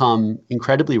they become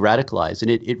incredibly radicalized? And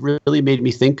it really made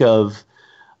me think of,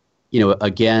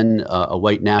 again, a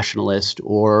white nationalist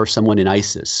or someone in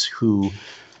ISIS who,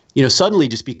 suddenly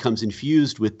just becomes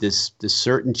infused with this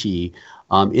certainty.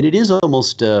 And it is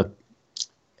almost a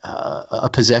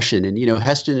possession. And,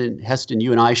 Heston,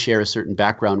 you and I share a certain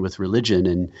background with religion,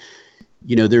 and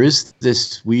there is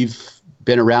this, we've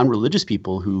been around religious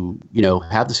people who,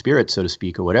 have the spirit, so to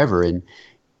speak, or whatever. And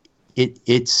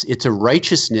it's a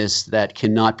righteousness that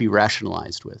cannot be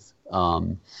rationalized with.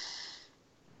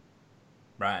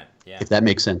 Right. Yeah. if that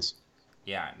makes sense.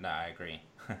 Yeah. No, I agree.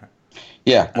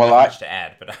 Yeah. I don't Well, have much to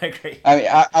add, but I agree. I mean,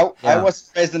 I Yeah. was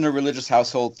raised in a religious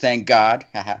household, thank God.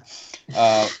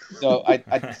 So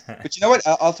but you know what?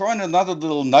 I'll throw in another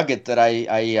little nugget that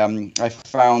I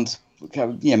found,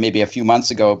 maybe a few months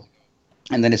ago,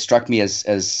 and then it struck me as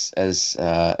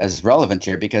relevant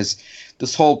here because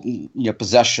this whole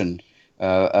possession,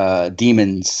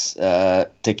 demons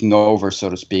taking over, so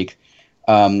to speak.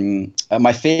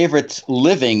 My favorite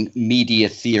living media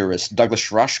theorist, Douglas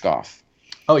Rushkoff.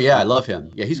 Oh yeah, I love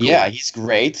him. Yeah, he's cool. Yeah, he's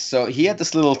great. So he had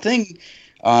this little thing,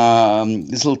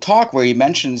 this little talk where he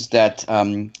mentions that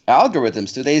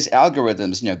today's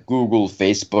algorithms, Google,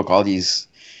 Facebook, all these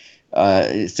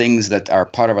things that are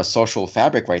part of a social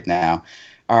fabric right now,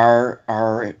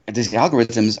 these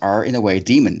algorithms are in a way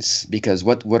demons because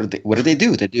what do they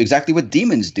do? They do exactly what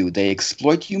demons do. They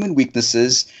exploit human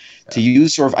weaknesses to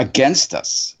use sort of against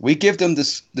us. We give them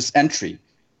this entry.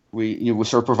 We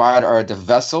sort of provide the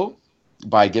vessel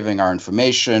by giving our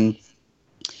information,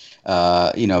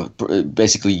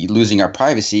 basically losing our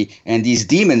privacy. And these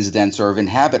demons then sort of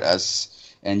inhabit us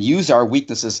and use our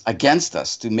weaknesses against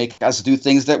us to make us do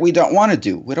things that we don't want to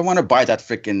do. We don't want to buy that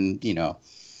freaking,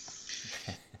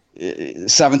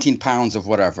 17 pounds of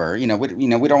whatever. We don't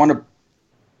want to,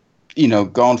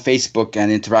 go on Facebook and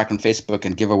interact on Facebook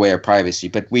and give away our privacy,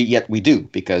 but yet we do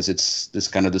because it's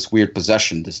this weird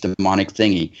possession, this demonic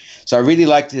thingy. So I really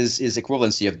liked his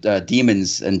equivalency of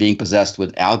demons and being possessed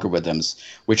with algorithms,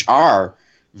 which are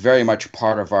very much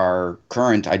part of our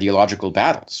current ideological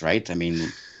battles, right? I mean,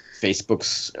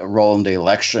 Facebook's role in the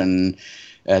election,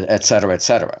 et cetera, et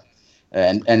cetera.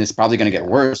 And it's probably going to get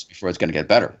worse before it's going to get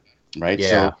better, right? Yeah.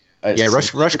 So,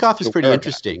 Rushkoff is pretty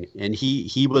interesting, and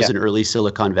he was an early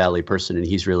Silicon Valley person, and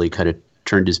he's really kind of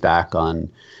turned his back on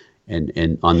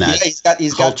on that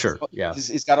culture.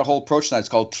 He's got a whole approach now. It's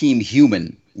called Team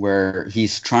Human, where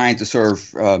he's trying to sort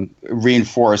of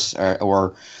reinforce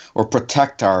or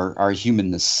protect our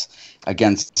humanness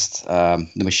against the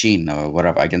machine or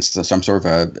whatever, against some sort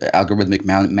of algorithmic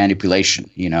manipulation.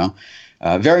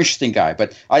 Very interesting guy.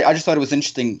 But I just thought it was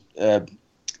interesting.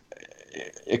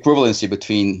 Equivalency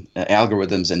between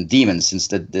algorithms and demons, since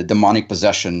the demonic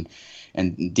possession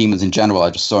and demons in general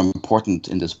are just so important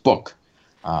in this book.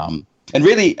 And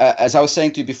really, as I was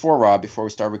saying to you before, Rob, before we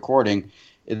start recording,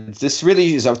 this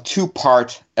really is a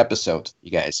two-part episode,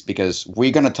 you guys, because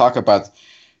we're going to talk about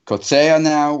Coetzee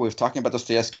now. We're talking about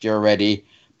Dostoevsky already,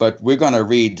 but we're going to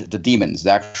read The Demons,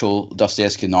 the actual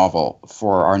Dostoevsky novel,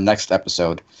 for our next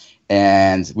episode.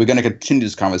 And we're going to continue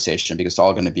this conversation because it's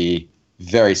all going to be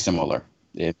very similar.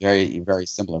 A very, very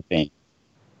similar thing.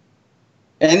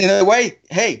 And in a way,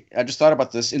 hey, I just thought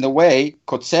about this. In a way,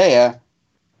 Coetzee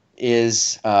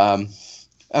is a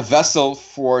vessel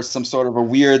for some sort of a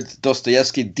weird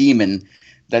Dostoevsky demon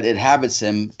that inhabits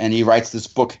him, and he writes this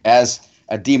book as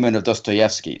a demon of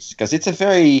Dostoevsky's, because it's a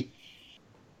very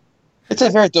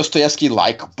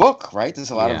Dostoevsky-like book, right?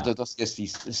 There's a lot of the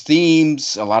Dostoevsky's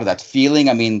themes, a lot of that feeling.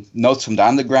 I mean, Notes from the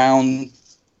Underground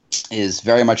is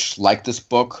very much like this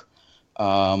book.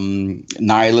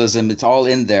 Nihilism, it's all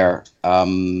in there.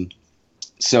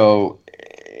 So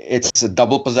it's a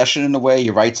double possession in a way.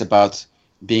 He writes about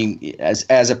being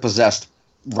as a possessed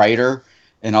writer,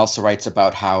 and also writes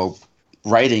about how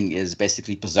writing is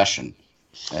basically possession.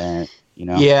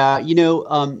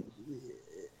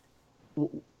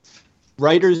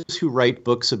 Writers who write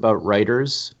books about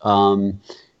writers,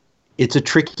 it's a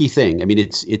tricky thing. I mean,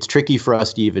 it's tricky for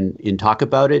us to even talk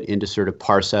about it and to sort of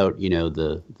parse out,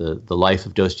 the life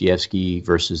of Dostoevsky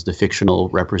versus the fictional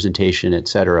representation, et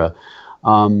cetera.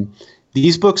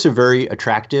 These books are very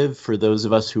attractive for those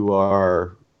of us who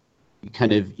are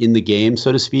kind of in the game,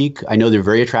 so to speak. I know they're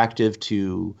very attractive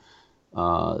to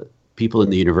people in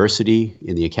the university,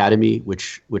 in the academy,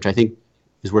 which I think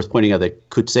is worth pointing out that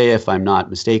Coetzee, if I'm not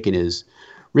mistaken, is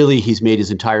really, he's made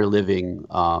his entire living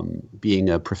being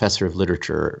a professor of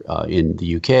literature in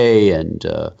the UK and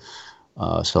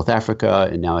South Africa,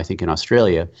 and now I think in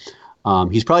Australia.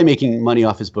 He's probably making money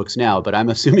off his books now, but I'm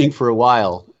assuming for a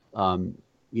while,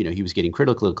 he was getting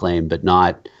critical acclaim, but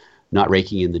not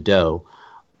raking in the dough.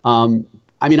 I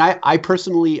mean, I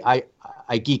personally, I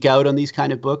geek out on these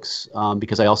kind of books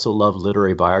because I also love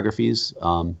literary biographies.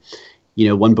 One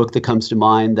book that comes to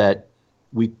mind that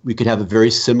we could have a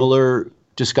very similar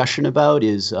discussion about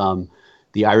is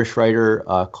the Irish writer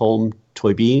Colm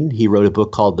Tóibín. He wrote a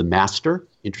book called The Master,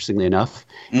 interestingly enough,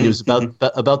 and it was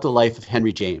about the life of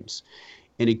Henry James.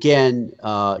 And again,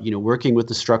 working with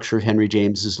the structure of Henry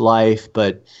James's life,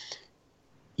 but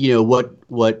what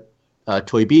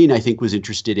Tóibín I think was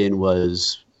interested in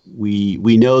was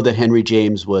we know that Henry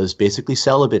James was basically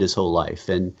celibate his whole life,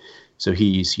 and so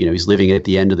he's living at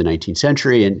the end of the 19th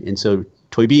century, and so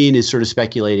Toybin is sort of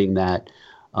speculating that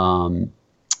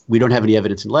we don't have any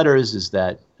evidence in letters is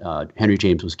that Henry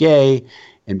James was gay,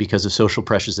 and because of social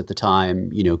pressures at the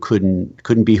time,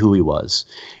 couldn't be who he was,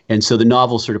 and so the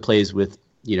novel sort of plays with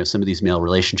some of these male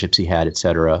relationships he had, et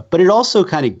cetera. But it also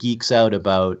kind of geeks out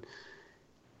about,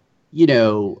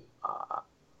 I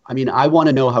want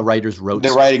to know how writers wrote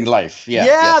the writing life. Yeah,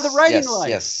 yes, the writing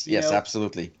life. Yes,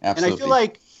 absolutely. And I feel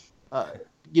like,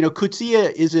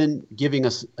 Coetzee isn't giving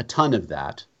us a ton of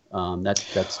that.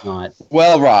 That's not.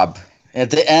 Well, Rob,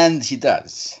 at the end he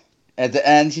does.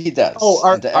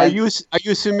 Oh, are you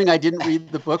assuming I didn't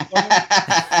read the book?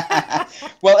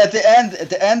 Well, at the end,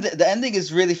 the ending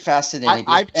is really fascinating.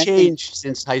 I've changed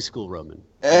since high school, Roman.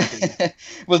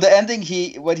 Well, the ending,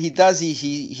 what he does,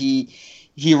 he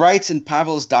writes in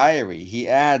Pavel's diary. He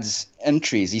adds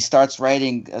entries. He starts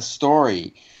writing a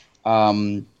story,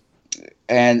 and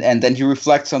then he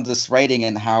reflects on this writing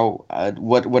and how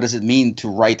what does it mean to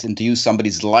write and to use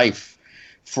somebody's life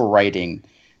for writing.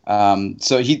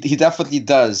 So he definitely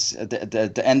does.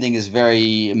 The ending is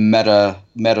very meta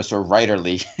sort of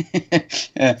writerly.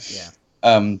 Yeah.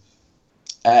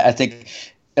 I think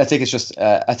it's just.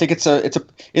 I think it's a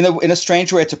in a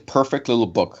strange way, it's a perfect little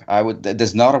book.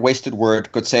 There's not a wasted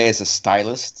word. Coetzee is a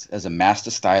stylist, as a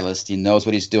master stylist. He knows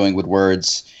what he's doing with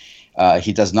words.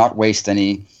 He does not waste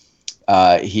any.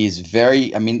 He's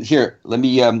very. I mean, here, let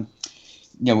me.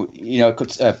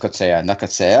 Coetzee, not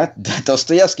Coetzee,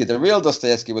 Dostoevsky, the real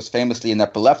Dostoevsky was famously an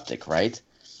epileptic, right?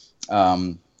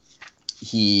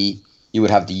 He would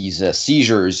have these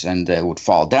seizures and would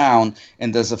fall down.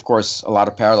 And there's, of course, a lot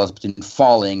of parallels between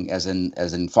falling as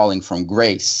in falling from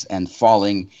grace and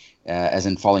falling as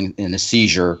in falling in a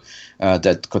seizure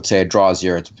that Coetzee draws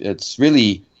here. It's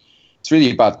really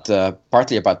about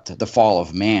partly about the fall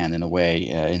of man in a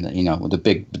way, with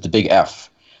the big F.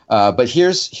 But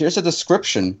here's a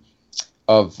description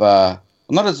of not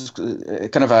a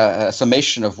kind of a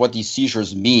summation of what these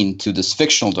seizures mean to this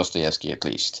fictional Dostoevsky, at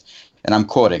least. And I'm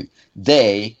quoting: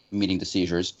 "They, meaning the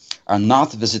seizures, are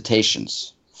not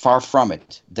visitations. Far from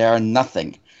it. They are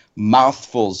nothing.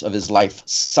 Mouthfuls of his life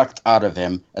sucked out of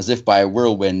him as if by a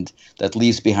whirlwind that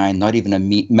leaves behind not even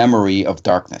a memory of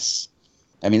darkness."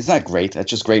 I mean, isn't that great? That's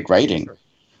just great writing.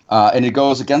 And it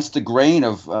goes against the grain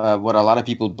of what a lot of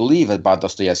people believe about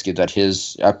Dostoevsky, that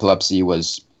his epilepsy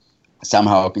was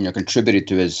somehow contributed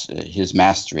to his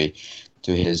mastery,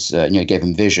 to his it gave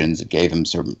him visions, it gave him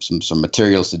some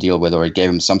materials to deal with, or it gave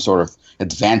him some sort of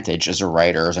advantage as a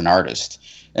writer, as an artist.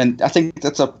 And I think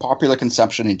that's a popular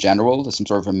conception in general, that some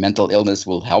sort of a mental illness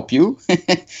will help you,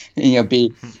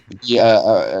 be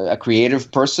a creative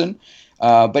person.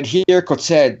 But here,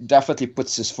 Coetzee definitely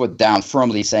puts his foot down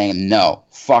firmly, saying, "No,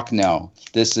 fuck no.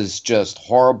 This is just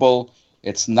horrible.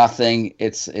 It's nothing.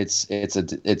 It's a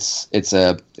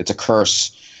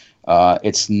curse.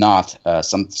 It's not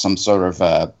some sort of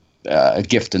a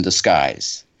gift in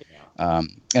disguise."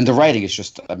 And the writing is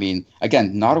just, I mean,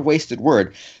 again, not a wasted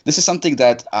word. This is something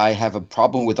that I have a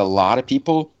problem with a lot of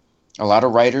people, a lot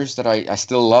of writers that I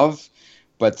still love,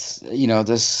 but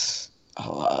this.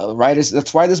 Writers.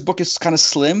 That's why this book is kind of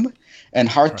slim and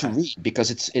hard to read, because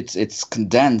it's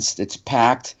condensed, it's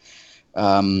packed.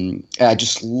 I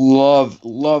just love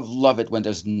it when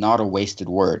there's not a wasted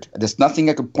word. There's nothing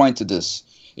I could point to this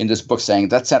in this book saying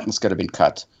that sentence could have been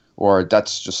cut, or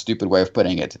that's just a stupid way of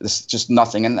putting it. There's just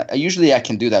nothing. And usually I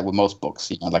can do that with most books.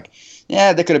 They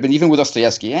could have been, even with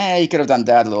Dostoevsky, he could have done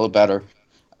that a little better.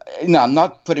 No, I'm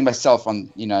not putting myself on,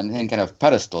 any kind of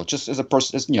pedestal, just as a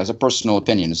person, as a personal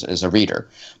opinion, as a reader.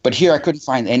 But here I couldn't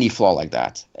find any flaw like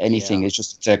that. Anything. Yeah.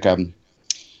 It's like a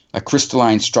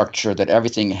crystalline structure that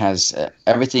everything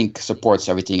supports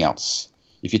everything else.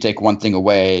 If you take one thing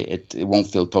away, it won't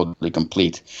feel totally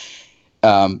complete.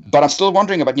 But I'm still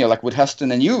wondering about, like with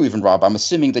Heston and you, even Rob, I'm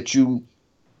assuming that you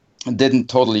didn't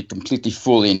totally, completely,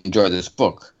 fully enjoy this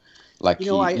book. Like,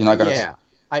 you're not going to...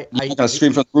 I'm going to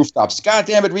scream from the rooftops, "God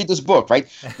damn it, read this book," right?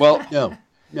 Well, no.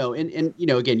 And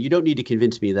again, you don't need to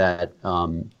convince me that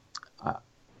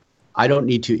I don't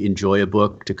need to enjoy a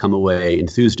book to come away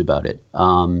enthused about it.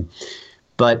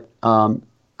 But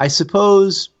I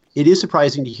suppose it is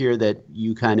surprising to hear that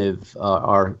you kind of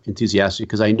are enthusiastic,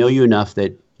 because I know you enough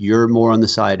that you're more on the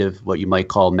side of what you might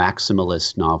call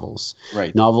maximalist novels,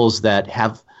 right? Novels that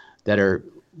are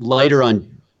lighter on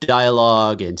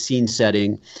dialogue and scene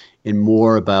setting, and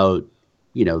more about,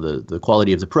 the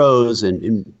quality of the prose,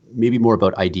 and maybe more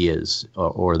about ideas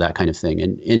or that kind of thing.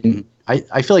 And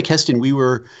I feel like, Heston, we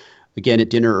were, again,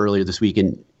 at dinner earlier this week,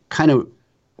 and kind of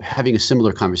having a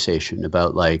similar conversation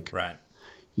about like, Right.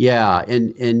 yeah,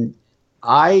 and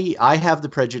I have the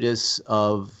prejudice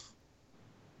of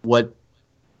what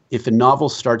if a novel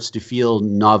starts to feel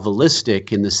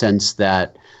novelistic in the sense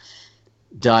that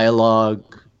dialogue,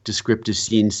 descriptive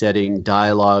scene setting,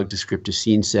 dialogue, descriptive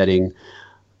scene setting.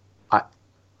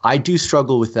 I do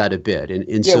struggle with that a bit, and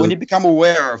Yeah, so when you become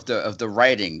aware of the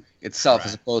writing itself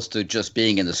as Right. opposed to just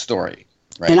being in the story,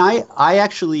 right? and I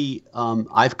actually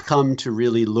I've come to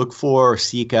really look for,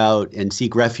 seek out, and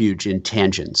seek refuge in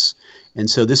tangents. And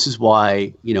so this is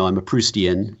why, I'm a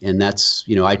Proustian, and that's,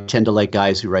 I tend to like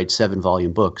guys who write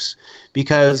 7-volume books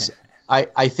because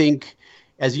I think,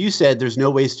 as you said, there's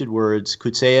no wasted words.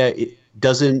 Coetzee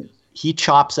he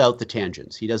chops out the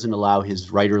tangents. He doesn't allow his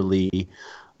writerly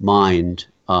mind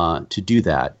to do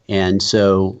that. And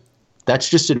so that's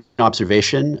just an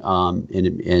observation.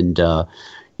 The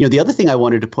other thing I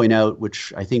wanted to point out,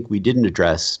 which I think we didn't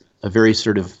address, a very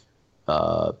sort of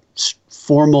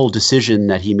formal decision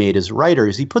that he made as a writer,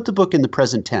 is he put the book in the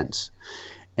present tense.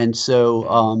 And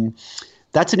so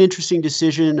that's an interesting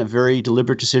decision, a very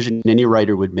deliberate decision any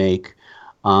writer would make.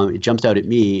 It jumped out at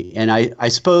me. And I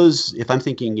suppose if I'm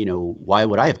thinking, why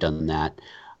would I have done that?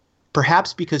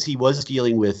 Perhaps because he was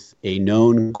dealing with a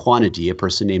known quantity, a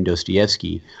person named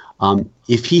Dostoevsky.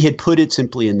 If he had put it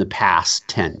simply in the past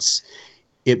tense,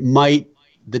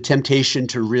 the temptation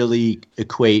to really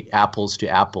equate apples to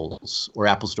apples or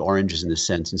apples to oranges in this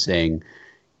sense and saying,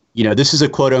 this is a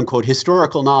quote unquote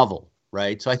historical novel,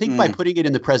 right? So I think by putting it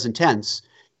in the present tense,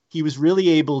 he was really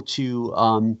able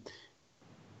to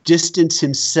distance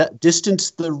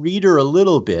the reader a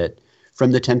little bit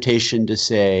from the temptation to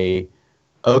say,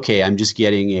 okay, I'm just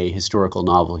getting a historical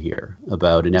novel here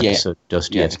about an episode of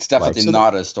Dostoevsky. Yeah, it's definitely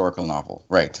not a historical novel.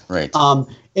 Right.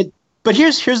 But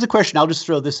here's the question. I'll just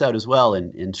throw this out as well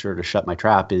and sort of shut my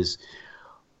trap is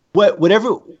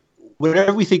whatever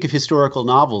we think of historical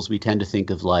novels, we tend to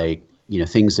think of like,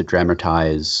 things that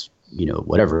dramatize,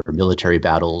 whatever, military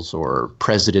battles or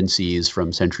presidencies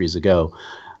from centuries ago.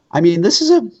 I mean, this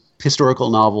is a historical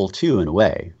novel too, in a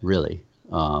way, really.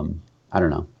 I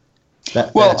don't know.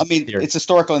 It's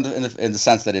historical in the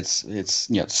sense that it's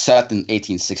set in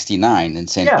 1869 in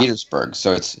St. Petersburg,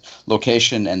 so its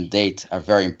location and date are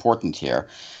very important here.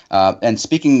 And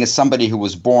speaking as somebody who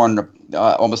was born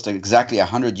almost exactly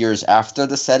 100 years after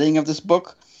the setting of this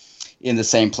book, in the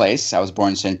same place, I was born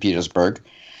in St. Petersburg.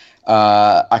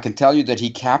 I can tell you that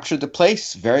he captured the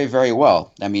place very, very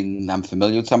well. I mean, I'm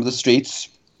familiar with some of the streets.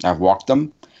 I've walked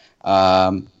them,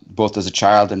 both as a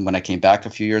child and when I came back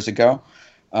a few years ago.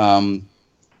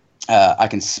 I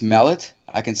can smell it.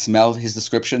 I can smell his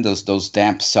description. Those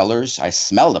damp cellars. I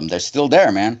smell them. They're still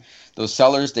there, man. Those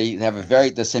cellars. They have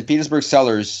the St. Petersburg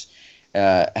cellars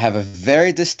have a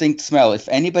very distinct smell. If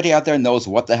anybody out there knows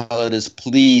what the hell it is,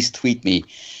 please tweet me.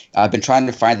 I've been trying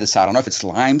to find this out. I don't know if it's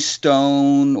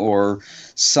limestone or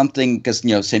something because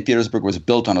St. Petersburg was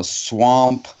built on a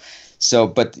swamp. So,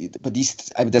 but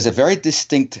there's a very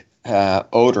distinct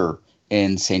odor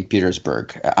in St.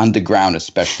 Petersburg, underground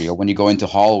especially, or when you go into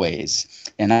hallways.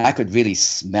 And I could really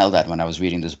smell that when I was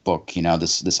reading this book,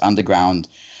 this underground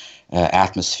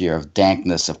atmosphere of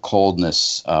dankness, of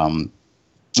coldness.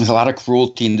 There's a lot of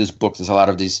cruelty in this book. There's a lot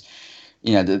of these,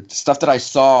 the stuff that I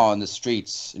saw on the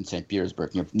streets in St.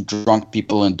 Petersburg, drunk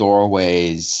people in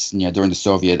doorways, during the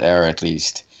Soviet era at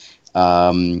least.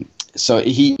 So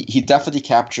he definitely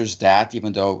captures that,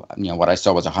 even though what I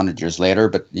saw was 100 years later.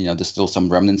 But there's still some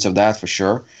remnants of that for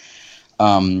sure.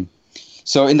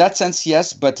 So in that sense,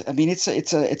 yes. But I mean, it's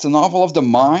a novel of the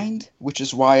mind, which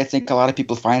is why I think a lot of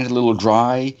people find it a little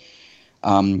dry.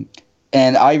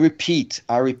 And I repeat.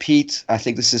 I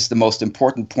think this is the most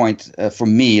important point for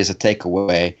me as a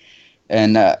takeaway.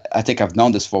 And I think I've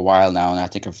known this for a while now, and I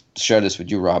think I've shared this with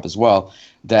you, Rob, as well,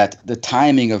 that the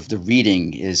timing of the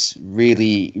reading is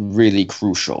really, really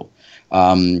crucial.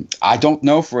 I don't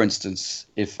know, for instance,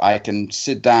 if I can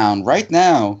sit down right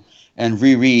now and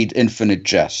reread Infinite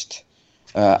Jest.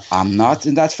 I'm not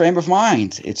in that frame of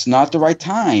mind. It's not the right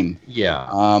time. Yeah.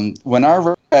 When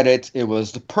I read it, it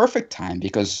was the perfect time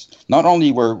because not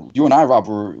only were you and I, Rob,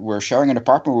 were sharing an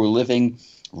apartment, we were living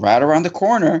right around the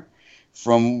corner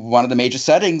from one of the major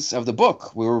settings of the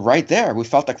book. We were right there. We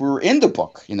felt like we were in the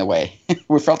book in a way.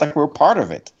 We felt like we were part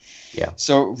of it. Yeah.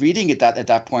 So reading it at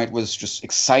that point was just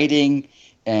exciting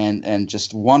and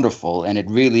just wonderful, and it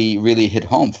really, really hit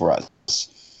home for us.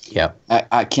 Yeah.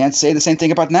 I can't say the same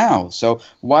thing about now. So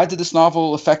why did this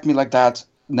novel affect me like that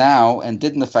now and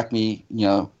didn't affect me,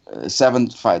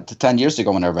 5 to 10 years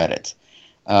ago when I read it?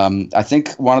 I think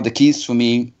one of the keys for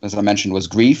me, as I mentioned, was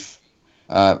grief.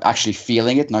 Actually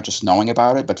feeling it, not just knowing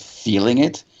about it, but feeling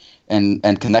it.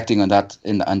 and connecting on that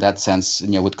in that sense,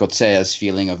 with Kotsea's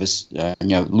feeling of his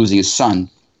losing his son.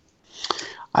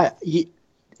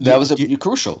 That was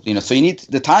crucial, So you need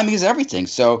the timing is everything.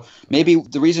 So maybe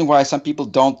the reason why some people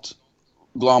don't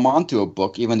glom onto a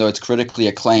book, even though it's critically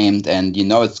acclaimed and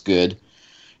it's good,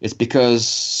 is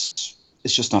because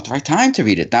it's just not the right time to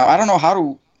read it. Now I don't know how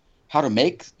to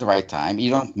make the right time. You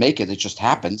don't make it; it just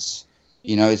happens.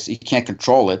 You can't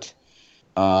control it.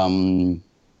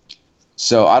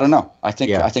 So I don't know. I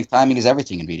think timing is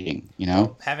everything in reading.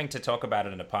 Well, having to talk about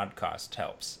it in a podcast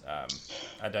helps.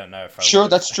 I don't know if I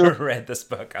that's true. read this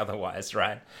book otherwise,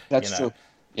 right? That's true.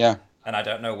 Yeah. And I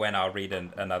don't know when I'll read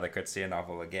another Coetzee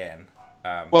novel again.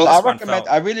 Well,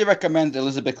 I really recommend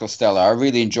Elizabeth Costello. I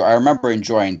remember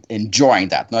enjoying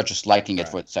that, not just liking it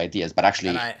for its ideas, but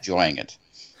actually enjoying it.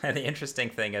 And the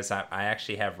interesting thing is I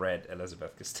actually have read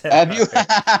Elizabeth Costello. Have you?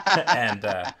 And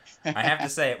I have to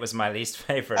say it was my least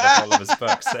favorite of all of his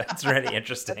books. So it's really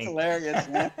interesting. That's hilarious,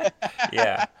 man.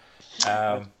 Yeah.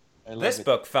 This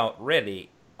book felt really,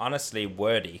 honestly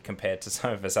wordy compared to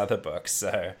some of his other books.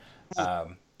 So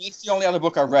it's the only other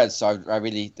book I've read, so I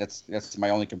really that's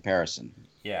my only comparison.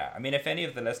 Yeah, I mean, if any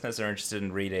of the listeners are interested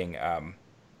in reading, I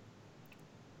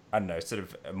don't know, sort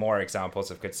of more examples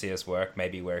of Coetzee's work,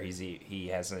 maybe where he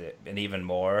has an even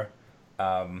more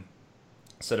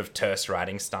sort of terse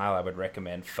writing style, I would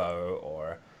recommend Foe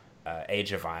or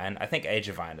Age of Iron. I think Age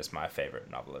of Iron is my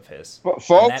favorite novel of his.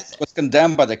 Foe was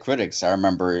condemned by the critics. I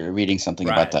remember reading something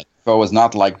about that. Foe was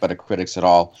not liked by the critics at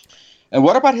all. And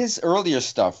what about his earlier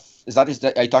stuff? Are you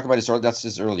talking about that's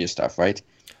his earlier stuff, right?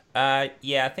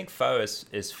 Yeah, I think Foe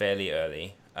is fairly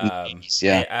early.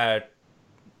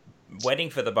 Waiting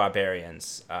for the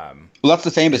Barbarians. Well, that's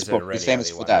the famous book. Really he's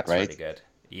famous for that, right? Really good.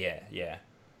 Yeah.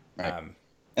 Right.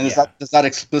 And does that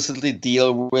explicitly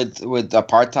deal with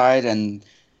apartheid and?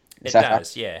 It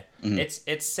does, yeah. Mm-hmm.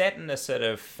 It's set in a sort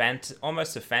of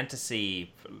almost a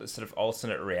fantasy sort of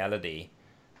alternate reality,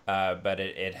 but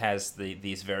it has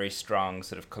these very strong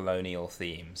sort of colonial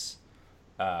themes.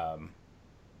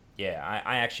 Yeah,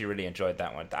 I actually really enjoyed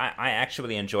that one. I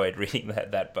actually enjoyed reading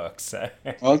that book. So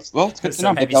it's good to so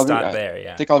know. Maybe start there.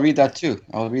 Yeah, I think I'll read that too.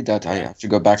 I'll read that. I have to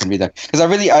go back and read that because I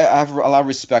have a lot of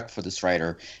respect for this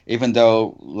writer. Even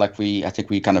though, I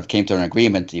think we kind of came to an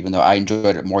agreement. Even though I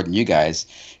enjoyed it more than you guys,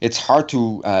 it's hard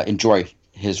to enjoy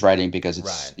his writing because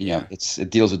it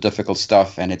deals with difficult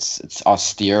stuff and it's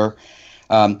austere.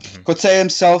 Coetzee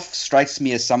himself strikes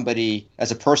me as somebody,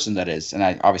 as a person that is, and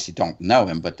I obviously don't know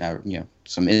him, but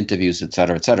some interviews, et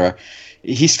cetera,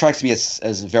 he strikes me as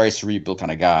a very cerebral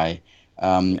kind of guy,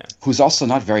 who's also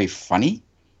not very funny.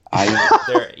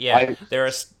 There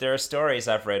are stories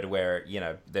I've read where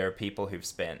there are people who've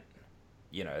spent,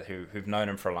 who've known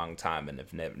him for a long time and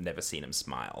have never seen him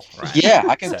smile. Right? Yeah,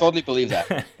 I can totally believe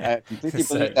that. I completely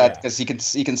believe that because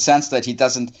you can sense that he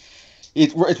doesn't.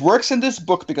 It works in this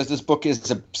book because this book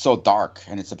is so dark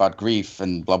and it's about grief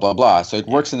and blah blah blah. So it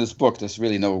works in this book. There's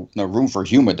really no room for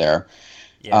humor there.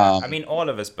 Yeah, I mean, all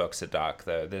of his books are dark,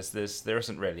 though. There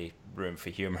isn't really room for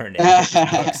humor in any of his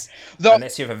books,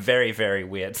 unless you have a very, very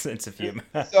weird sense of humor.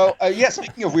 So,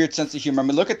 speaking of weird sense of humor, I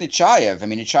mean, look at Nechayev. I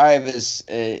mean, Nechayev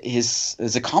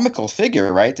is a comical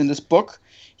figure, right? In this book,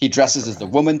 he dresses as the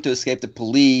woman to escape the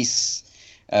police,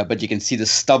 but you can see the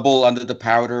stubble under the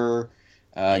powder.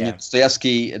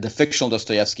 Dostoevsky, the fictional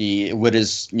Dostoevsky, with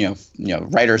his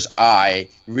writer's eye,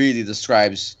 really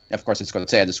describes. Of course, it's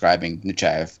Coetzee describing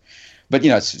Nechayev, but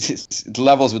it's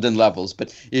levels within levels.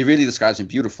 But he really describes him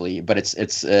beautifully. But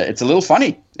it's a little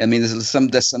funny. I mean, there's some.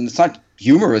 It's not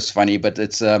humorous funny, but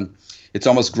it's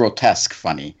almost grotesque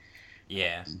funny.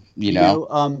 Yeah.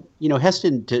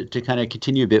 Heston, to kind of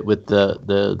continue a bit with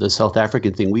the South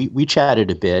African thing, we chatted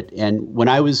a bit, and when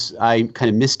I kind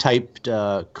of mistyped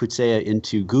Coetzee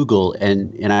into Google,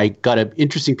 and I got an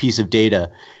interesting piece of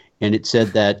data, and it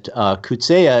said that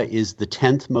Coetzee is the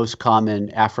 10th most common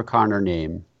Afrikaner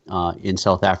name in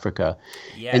South Africa.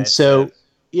 Yeah, and so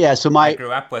I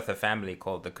grew up with a family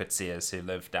called the Coetzees who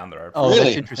lived down the road. Oh, really?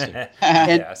 That's interesting.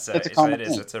 Yeah, so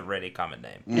it's a really common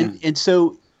name. And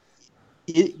so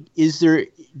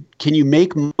can you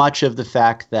make much of the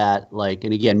fact that,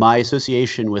 and again, my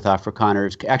association with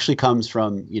Afrikaners actually comes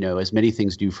from, as many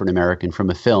things do for an American, from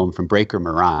a film, from Breaker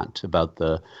Morant, about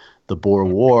the Boer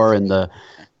War, and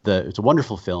it's a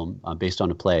wonderful film based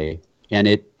on a play, and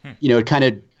it kind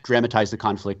of dramatized the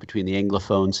conflict between the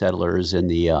Anglophone settlers and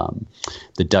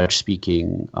the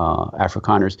Dutch-speaking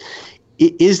Afrikaners.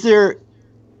 Is there,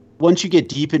 once you get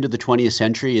deep into the 20th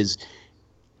century,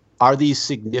 are these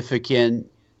significant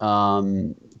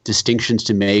distinctions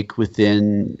to make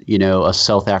within, a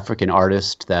South African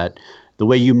artist, that the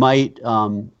way you might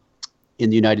in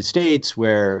the United States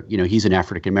where, he's an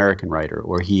African American writer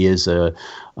or he is a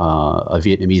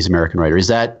Vietnamese American writer. Is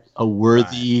that a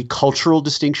worthy cultural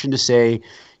distinction to say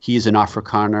he is an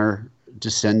Afrikaner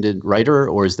descendant writer,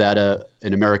 or is that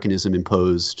an Americanism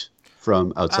imposed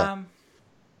from outside?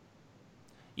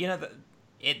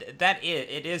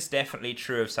 It is definitely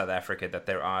true of South Africa that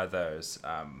there are those.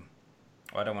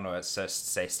 I don't want to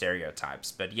say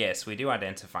stereotypes, but yes, we do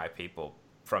identify people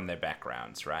from their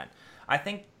backgrounds, right? I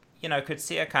think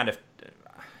Coetzee kind of,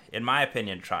 in my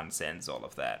opinion, transcends all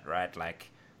of that, right?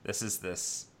 Like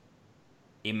this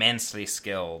immensely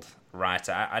skilled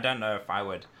writer. I don't know if I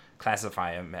would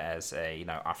classify him as a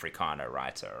Afrikaner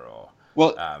writer or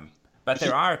but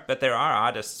there are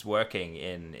artists working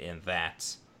in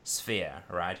that sphere,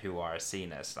 right, who are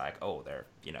seen as like, oh, they're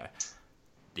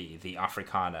the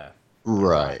Afrikaner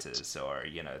writers, or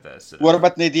the sort of... What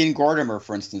about Nadine Gordimer,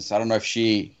 for instance? I don't know if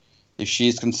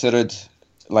she's considered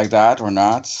like that or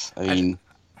not. I mean,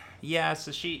 that's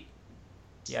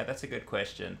a good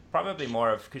question. Probably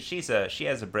more of because she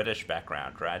has a British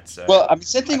background, right? So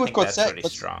same thing with Coetzee. Really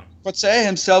strong. Coetzee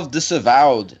himself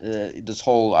disavowed this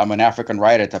whole "I'm an African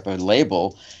writer" type of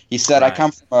label. He said, "I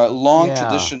come from a long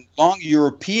tradition, long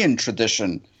European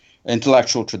tradition,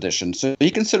 intellectual tradition." So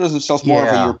he considers himself more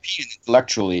of a European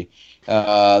intellectually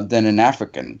than an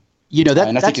African.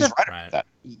 And I think he's right about that.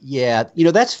 Yeah,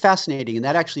 that's fascinating, and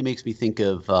that actually makes me think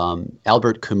of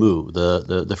Albert Camus,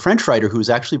 the French writer who was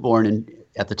actually born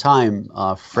at the time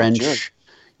French. Algeria.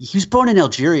 He was born in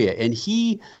Algeria, and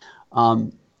he,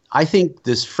 I think,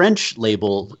 this French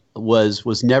label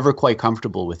was never quite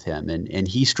comfortable with him, and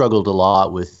he struggled a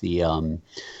lot with the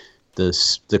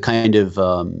kind of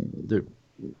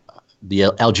the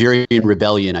Algerian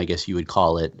rebellion, I guess you would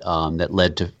call it, that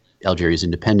led to Algeria's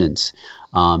independence.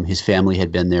 His family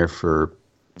had been there for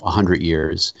 100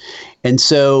 years. And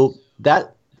so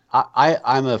that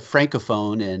I'm a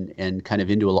Francophone and kind of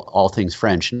into all things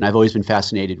French. And I've always been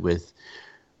fascinated with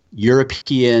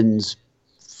Europeans,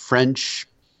 French,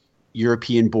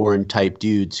 European-born type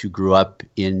dudes who grew up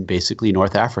in basically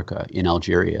North Africa, in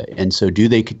Algeria. And so do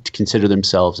they consider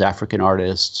themselves African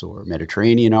artists or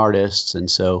Mediterranean artists? And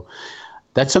so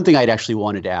that's something I'd actually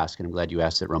wanted to ask. And I'm glad you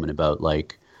asked that, Roman, about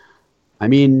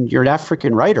you're an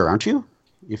African writer, aren't you?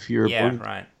 If you're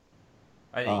right.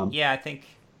 I think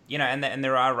and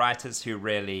there are writers who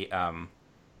really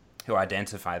who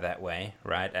identify that way,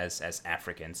 right, as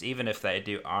Africans, even if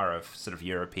they are of sort of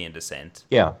European descent.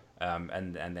 Yeah.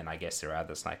 And then I guess there are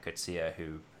others like Coetzee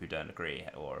who don't agree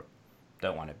or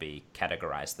don't want to be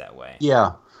categorized that way.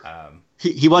 Yeah.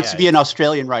 He wants to be an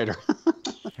Australian writer.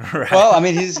 Right. Well, I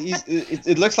mean,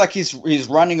 it looks like he's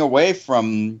running away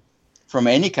from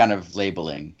any kind of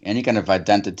labeling, any kind of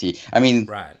identity. I mean,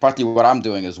 partly what I'm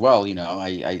doing as well.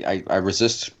 I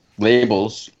resist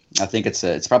labels. I think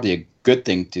it's probably a good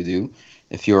thing to do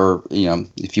if you're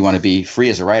if you want to be free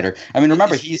as a writer. I mean,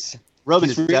 remember Roman.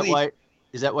 Is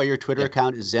that why your Twitter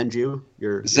account is Zenju?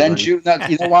 Zenju. No,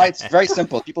 you know why? It's very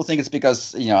simple. People think it's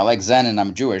because I like Zen and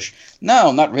I'm Jewish.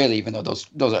 No, not really. Even though those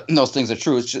things are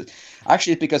true. It's just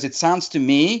actually because it sounds to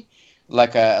me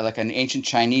like an ancient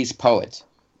Chinese poet.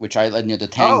 Which the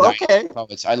Tang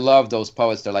poets. I love those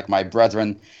poets. They're like my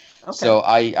brethren. Okay. So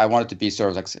I wanted to be sort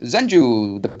of like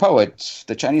Zenju, the poet,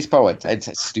 the Chinese poet.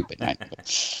 It's stupid, right?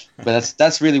 But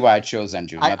that's really why I chose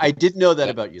Zenju. I didn't know that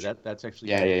about you. That's actually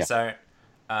yeah. So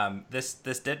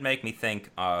this did make me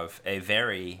think of a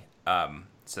very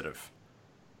sort of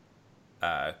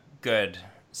good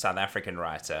South African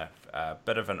writer, a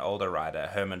bit of an older writer,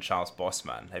 Herman Charles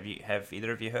Bosman. Have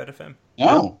either of you heard of him?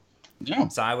 No. Yeah.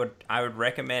 So I would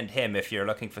recommend him if you're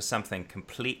looking for something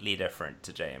completely different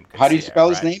to J.M. Coetzee. How do you spell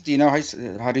his name? Do you know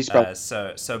how do you spell?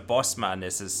 So Bosman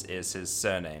is his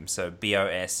surname. So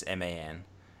Bosman,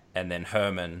 and then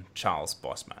Herman Charles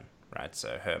Bosman, right?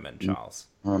 So Herman Charles.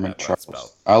 Herman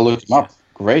Charles. I'll look him up.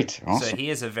 Great. Awesome. So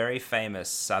he is a very famous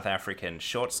South African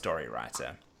short story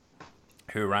writer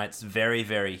who writes very,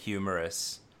 very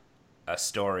humorous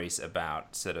stories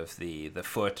about sort of the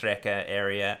Voortrekker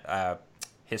area.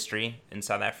 History in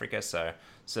South Africa, so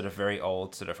sort of very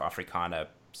old sort of Afrikaner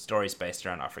stories based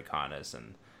around Afrikaners,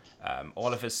 and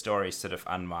all of his stories sort of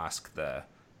unmask the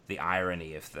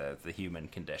irony of the human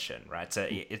condition, right? So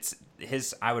it's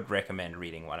his. I would recommend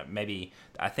reading one. Maybe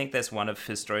I think there's one of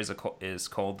his stories is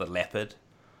called The Leopard,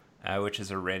 which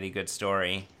is a really good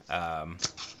story.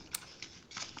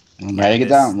 I'm writing it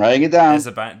down.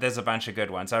 There's a bunch of good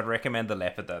ones. I'd recommend The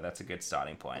Leopard, though. That's a good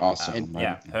starting point. Awesome.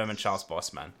 Herman Charles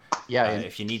Bosman. Yeah.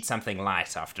 If you need something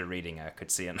light after reading a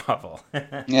Coetzee novel.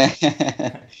 Yeah.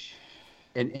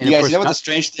 And you guys know what the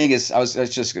strange thing is? I was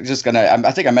just gonna.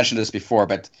 I think I mentioned this before,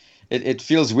 but it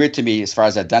feels weird to me as far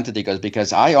as identity goes,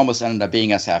 because I almost ended up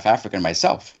being a South African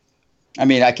myself. I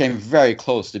mean, I came very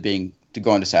close to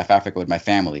going to South Africa with my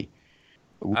family.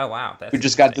 Oh wow, that's we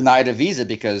just got denied a visa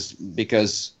because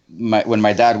when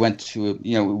my dad went to,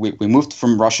 we moved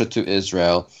from Russia to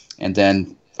Israel, and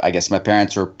then I guess my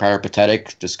parents were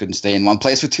peripatetic, just couldn't stay in one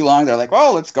place for too long. They're like,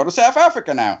 well, let's go to South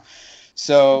Africa now.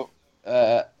 So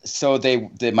my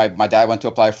dad went to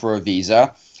apply for a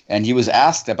visa, and he was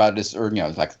asked about this, or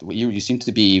like, you seem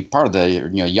to be part of the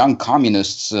young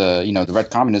communists, the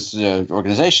Red Communist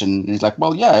organization. And he's like,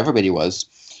 well, yeah, everybody was,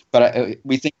 but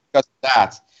we think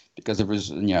because of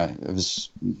his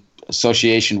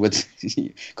association with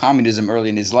communism early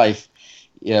in his life,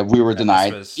 we were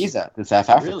denied visa to South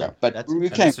Africa. Really? But we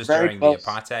came this was very during close.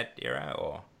 the apartheid era,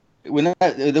 or It would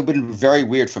have been very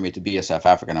weird for me to be a South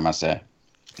African, I must say.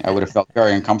 I would have felt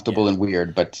very uncomfortable and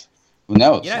weird, but who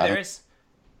knows?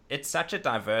 It's such a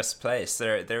diverse place.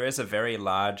 There is a very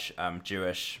large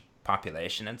Jewish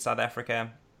population in South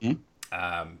Africa.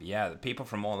 Mm-hmm. People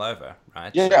from all over,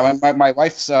 right? Yeah, my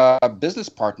wife's business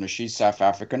partner, she's South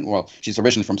African. Well, she's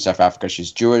originally from South Africa.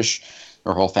 She's Jewish.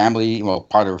 Her whole family,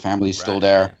 part of her family is still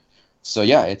there. Yeah. So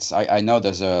yeah, I know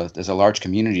there's a large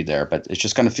community there, but it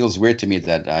just kind of feels weird to me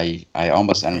that I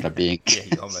almost ended up being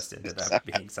you almost ended up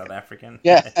being South African.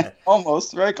 Yeah,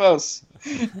 almost, very close.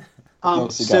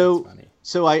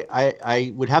 So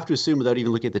I would have to assume, without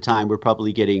even looking at the time, we're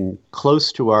probably getting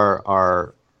close to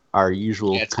our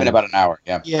usual. Yeah, it's been about an hour.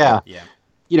 Yeah. Yeah.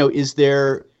 Is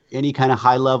there any kind of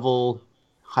high level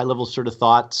sort of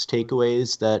thoughts,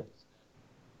 takeaways that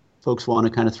folks want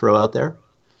to kind of throw out there?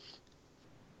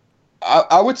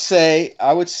 I would say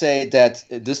that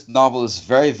this novel is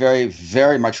very, very,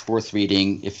 very much worth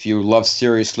reading if you love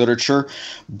serious literature,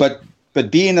 but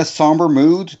be in a somber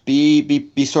mood.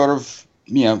 Be sort of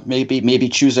maybe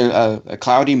choose a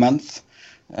cloudy month.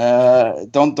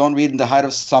 Don't read in the height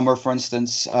of summer, for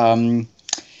instance. And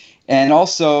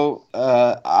also,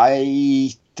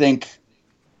 I think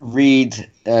read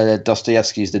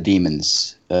Dostoevsky's The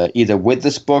Demons, either with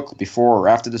this book, before or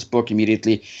after this book,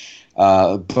 immediately.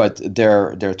 But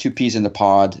there are two peas in the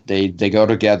pod. They go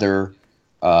together.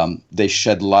 They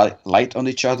shed light on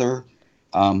each other.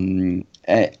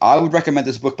 I would recommend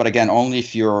this book, but again, only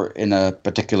if you're in a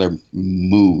particular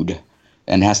mood,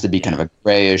 and it has to be kind of a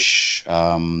grayish,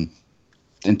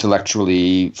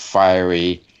 intellectually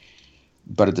fiery,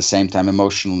 but at the same time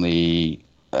emotionally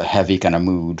heavy kind of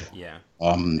mood. Yeah.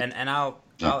 And I'll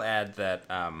add that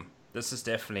this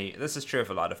is true of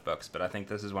a lot of books, but I think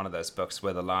this is one of those books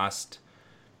where the last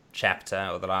chapter,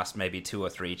 or the last maybe 2 or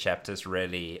 3 chapters,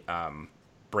 really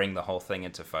bring the whole thing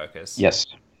into focus. Yes.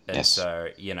 And so,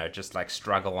 just like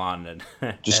struggle on and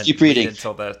just keep reading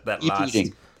until that keep last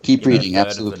reading. Keep reading, third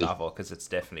absolutely. of the novel, because it's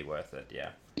definitely worth it. Yeah.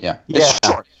 Yeah. It's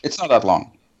short. It's not that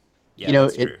long. Yeah,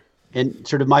 that's true. And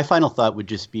sort of my final thought would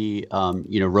just be,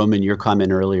 Roman, your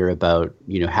comment earlier about,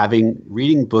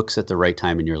 reading books at the right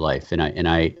time in your life. And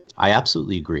I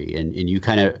absolutely agree. And you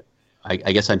kind of,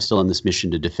 I guess I'm still on this mission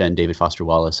to defend David Foster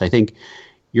Wallace. I think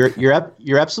you're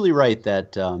absolutely right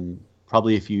that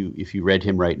probably if you read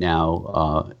him right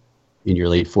now in your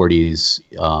late 40s,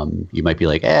 you might be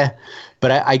like,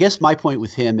 But I guess my point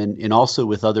with him and also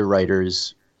with other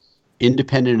writers,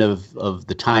 independent of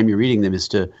the time you're reading them, is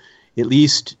to at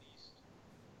least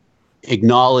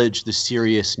acknowledge the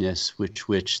seriousness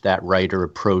which that writer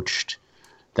approached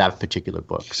that particular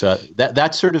book. So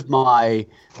that's sort of my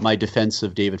defense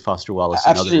of David Foster Wallace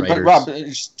and other writers. But Rob,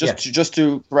 just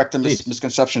to correct the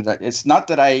misconception, that it's not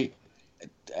that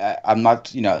I'm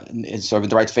not, in sort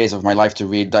of the right phase of my life to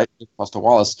read David Foster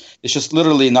Wallace. It's just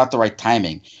literally not the right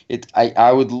timing.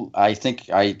 I think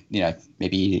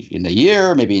maybe in a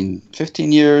year, maybe in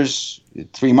 15 years,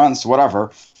 3 months,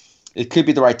 whatever, it could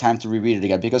be the right time to reread it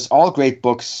again, because all great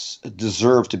books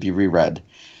deserve to be reread.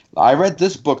 I read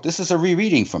this book. This is a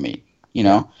rereading for me.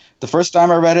 The first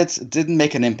time I read it, it didn't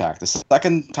make an impact. The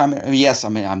second time, yes,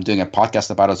 I'm doing a podcast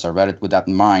about it, so I read it with that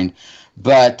in mind.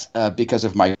 But because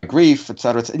of my grief, et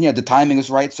cetera, the timing was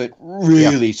right, so it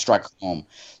really struck home.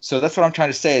 So that's what I'm trying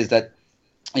to say, is that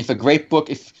if a great book,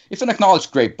 if an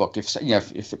acknowledged great book,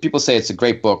 if people say it's a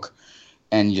great book,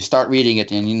 and you start reading it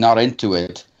and you're not into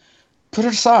it, put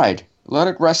it aside. Let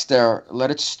it rest there. Let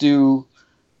it stew,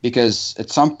 because at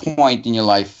some point in your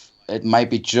life, it might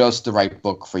be just the right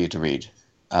book for you to read.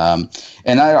 And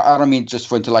I don't mean just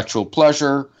for intellectual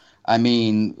pleasure. I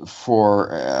mean for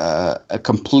a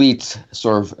complete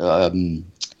sort of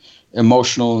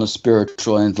emotional and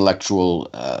spiritual and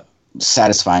intellectual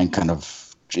satisfying kind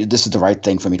of, this is the right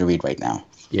thing for me to read right now.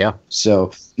 Yeah.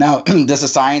 So now there's a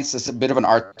science, there's a bit of an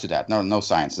art to that. No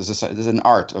science. There's an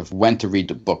art of when to read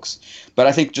the books. But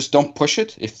I think just don't push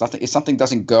it. If something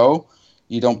doesn't go,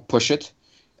 you don't push it.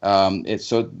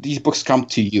 So these books come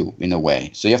to you in a way.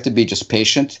 So you have to be just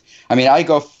patient. I mean, I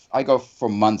go for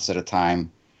months at a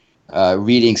time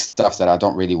reading stuff that I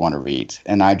don't really want to read.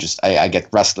 And I get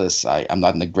restless. I'm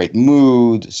not in a great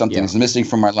mood. Something's missing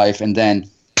from my life. And then,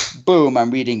 boom,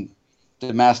 I'm reading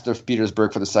The Master of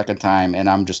Petersburg for the second time, and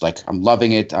I'm just like, I'm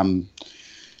loving it. I'm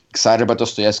excited about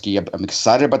Dostoevsky. I'm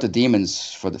excited about the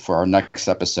demons for our next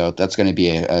episode. That's going to be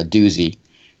a doozy.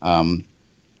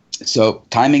 So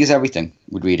timing is everything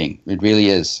with reading. It really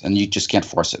is, and you just can't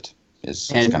force it.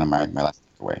 It's kind of my last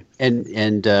takeaway.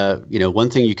 And one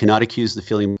thing you cannot accuse the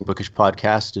Feeling Bookish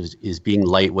podcast is being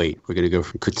lightweight. We're going to go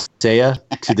from Kutseya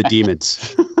to the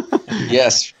demons.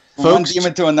 Yes, folks, one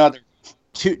demon to another.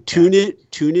 Tune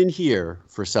in here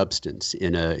for substance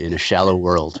in a shallow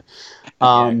world.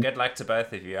 Good luck to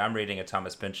both of you. I'm reading a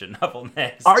Thomas Pynchon novel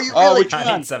next. Are you really?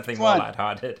 I need something more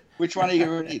lighthearted. Which one are you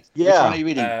going to read? Yeah. Which one are you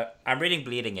reading? I'm reading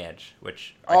Bleeding Edge,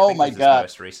 which I think is his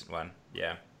most recent one.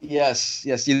 Yeah. Yes.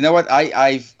 You know what?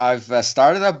 I've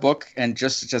started a book, and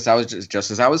just as I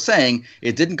was saying,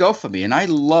 it didn't go for me. And I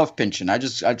love Pynchon. I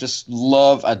just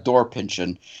adore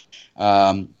Pynchon.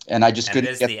 And I just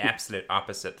couldn't get the absolute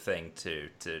opposite thing to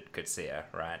Kutseya,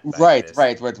 right?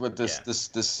 Right. With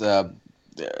this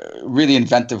really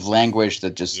inventive language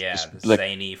that just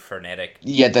zany, frenetic.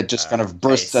 Yeah, that just kind of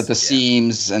bursts at the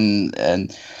seams,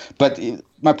 but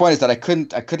my point is that I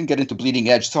couldn't get into Bleeding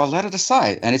Edge, so I let it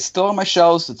aside, and it's still on my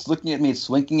shelves. It's looking at me, it's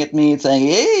winking at me, it's saying,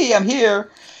 "Hey, I'm here,"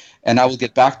 and I will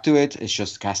get back to it. It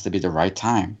just has to be the right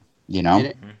time, you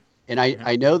know. And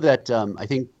I know that I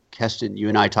think, Heston, you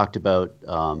and I talked about,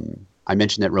 I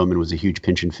mentioned that Roman was a huge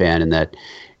Pynchon fan, and that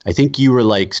I think you were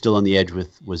like still on the edge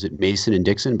with, was it Mason and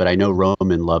Dixon? But I know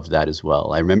Roman loved that as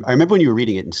well. I remember when you were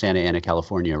reading it in Santa Ana,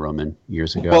 California, Roman,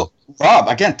 years ago. Well, Rob,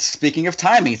 again, speaking of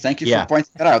timing, thank you for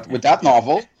pointing that out. With that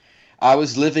novel, I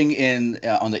was living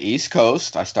on the East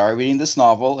Coast. I started reading this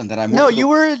novel, and then I moved. No, you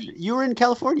were in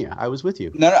California. I was with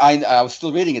you. No, I was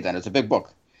still reading it then. It's a big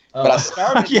book. But I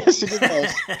started. Yes,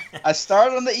 I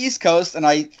started on the East Coast, and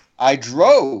I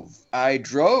drove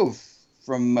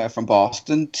from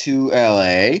Boston to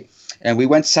LA, and we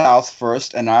went south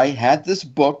first, and I had this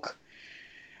book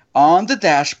on the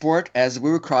dashboard as we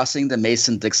were crossing the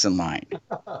Mason-Dixon line.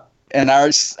 And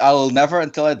I'll never,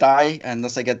 until I die,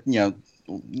 unless I get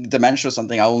dementia or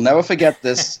something, I will never forget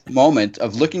this moment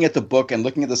of looking at the book and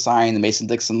looking at the sign, the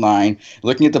Mason-Dixon line,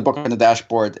 looking at the book on the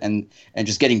dashboard, and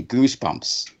just getting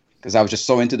goosebumps because I was just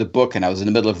so into the book and I was in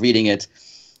the middle of reading it.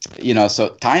 So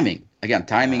timing. Again,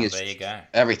 timing is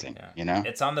everything. Yeah.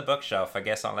 It's on the bookshelf. I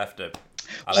guess I'll have to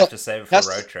save it for a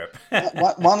road trip.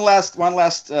 one last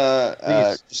just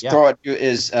throw at you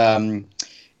is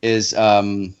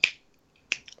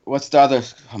what's the other?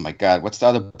 Oh my God! What's the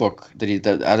other book? The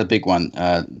other big one?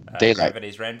 Daylight.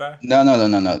 Gravity's Rainbow.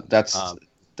 No. That's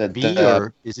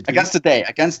or is it Against the Day?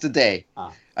 Against the Day.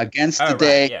 Against the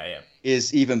Day. Yeah.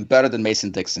 Is even better than Mason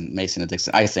and Dixon.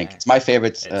 I think it's my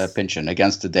favorite Pynchon.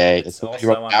 Against the Day. It's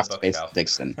also after Mason and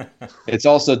Dixon. It's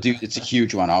also it's a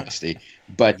huge one, obviously,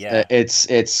 but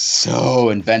it's so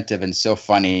inventive and so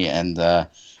funny, and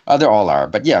they all are.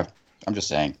 But yeah, I'm just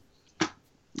saying,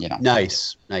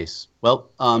 Nice. Well,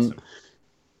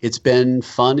 it's been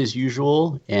fun as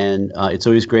usual, and it's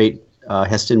always great,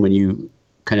 Heston, when you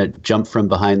kind of jump from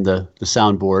behind the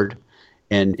soundboard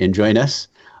and join us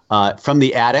from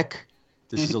the attic.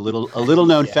 This is a little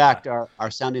known fact.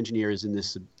 Our sound engineer is in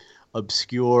this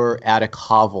obscure attic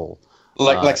hovel,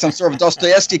 like some sort of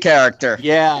Dostoevsky character.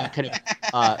 Yeah, kind of.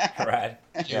 Right.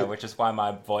 Yeah, which is why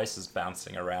my voice is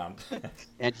bouncing around.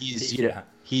 And he's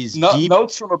he's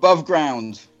notes from above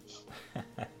ground.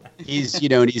 He's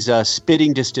and he's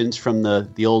spitting distance from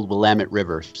the old Willamette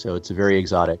River, so it's a very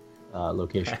exotic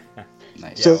location.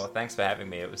 Nice. Yeah, well, thanks for having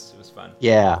me. It was fun.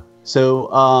 Yeah. So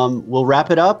we'll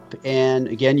wrap it up. And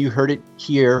again, you heard it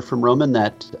here from Roman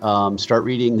that start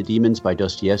reading The Demons by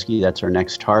Dostoevsky. That's our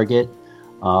next target.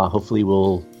 Hopefully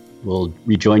we'll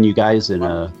rejoin you guys in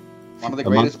one of the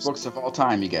greatest books of all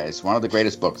time, you guys. One of the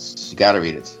greatest books. You got to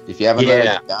read it. If you haven't read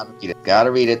it, got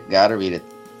to read it.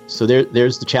 So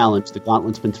there's the challenge. The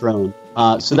gauntlet's been thrown.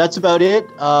 So that's about it.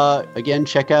 Again,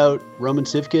 check out Roman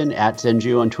Sivkin at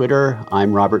Zenju on Twitter.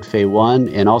 I'm Robert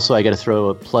Fay1. And also, I got to throw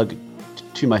a plug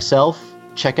to myself.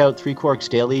 Check out Three Quarks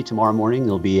Daily tomorrow morning.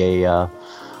 There'll be a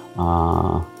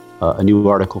new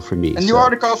article from me. A new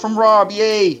article from Rob.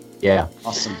 Yay. Yeah.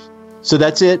 Awesome. So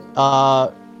that's it.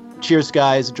 Cheers,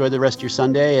 guys. Enjoy the rest of your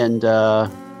Sunday. And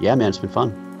yeah, man, it's been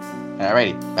fun. All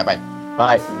righty. Bye-bye.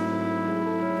 Bye.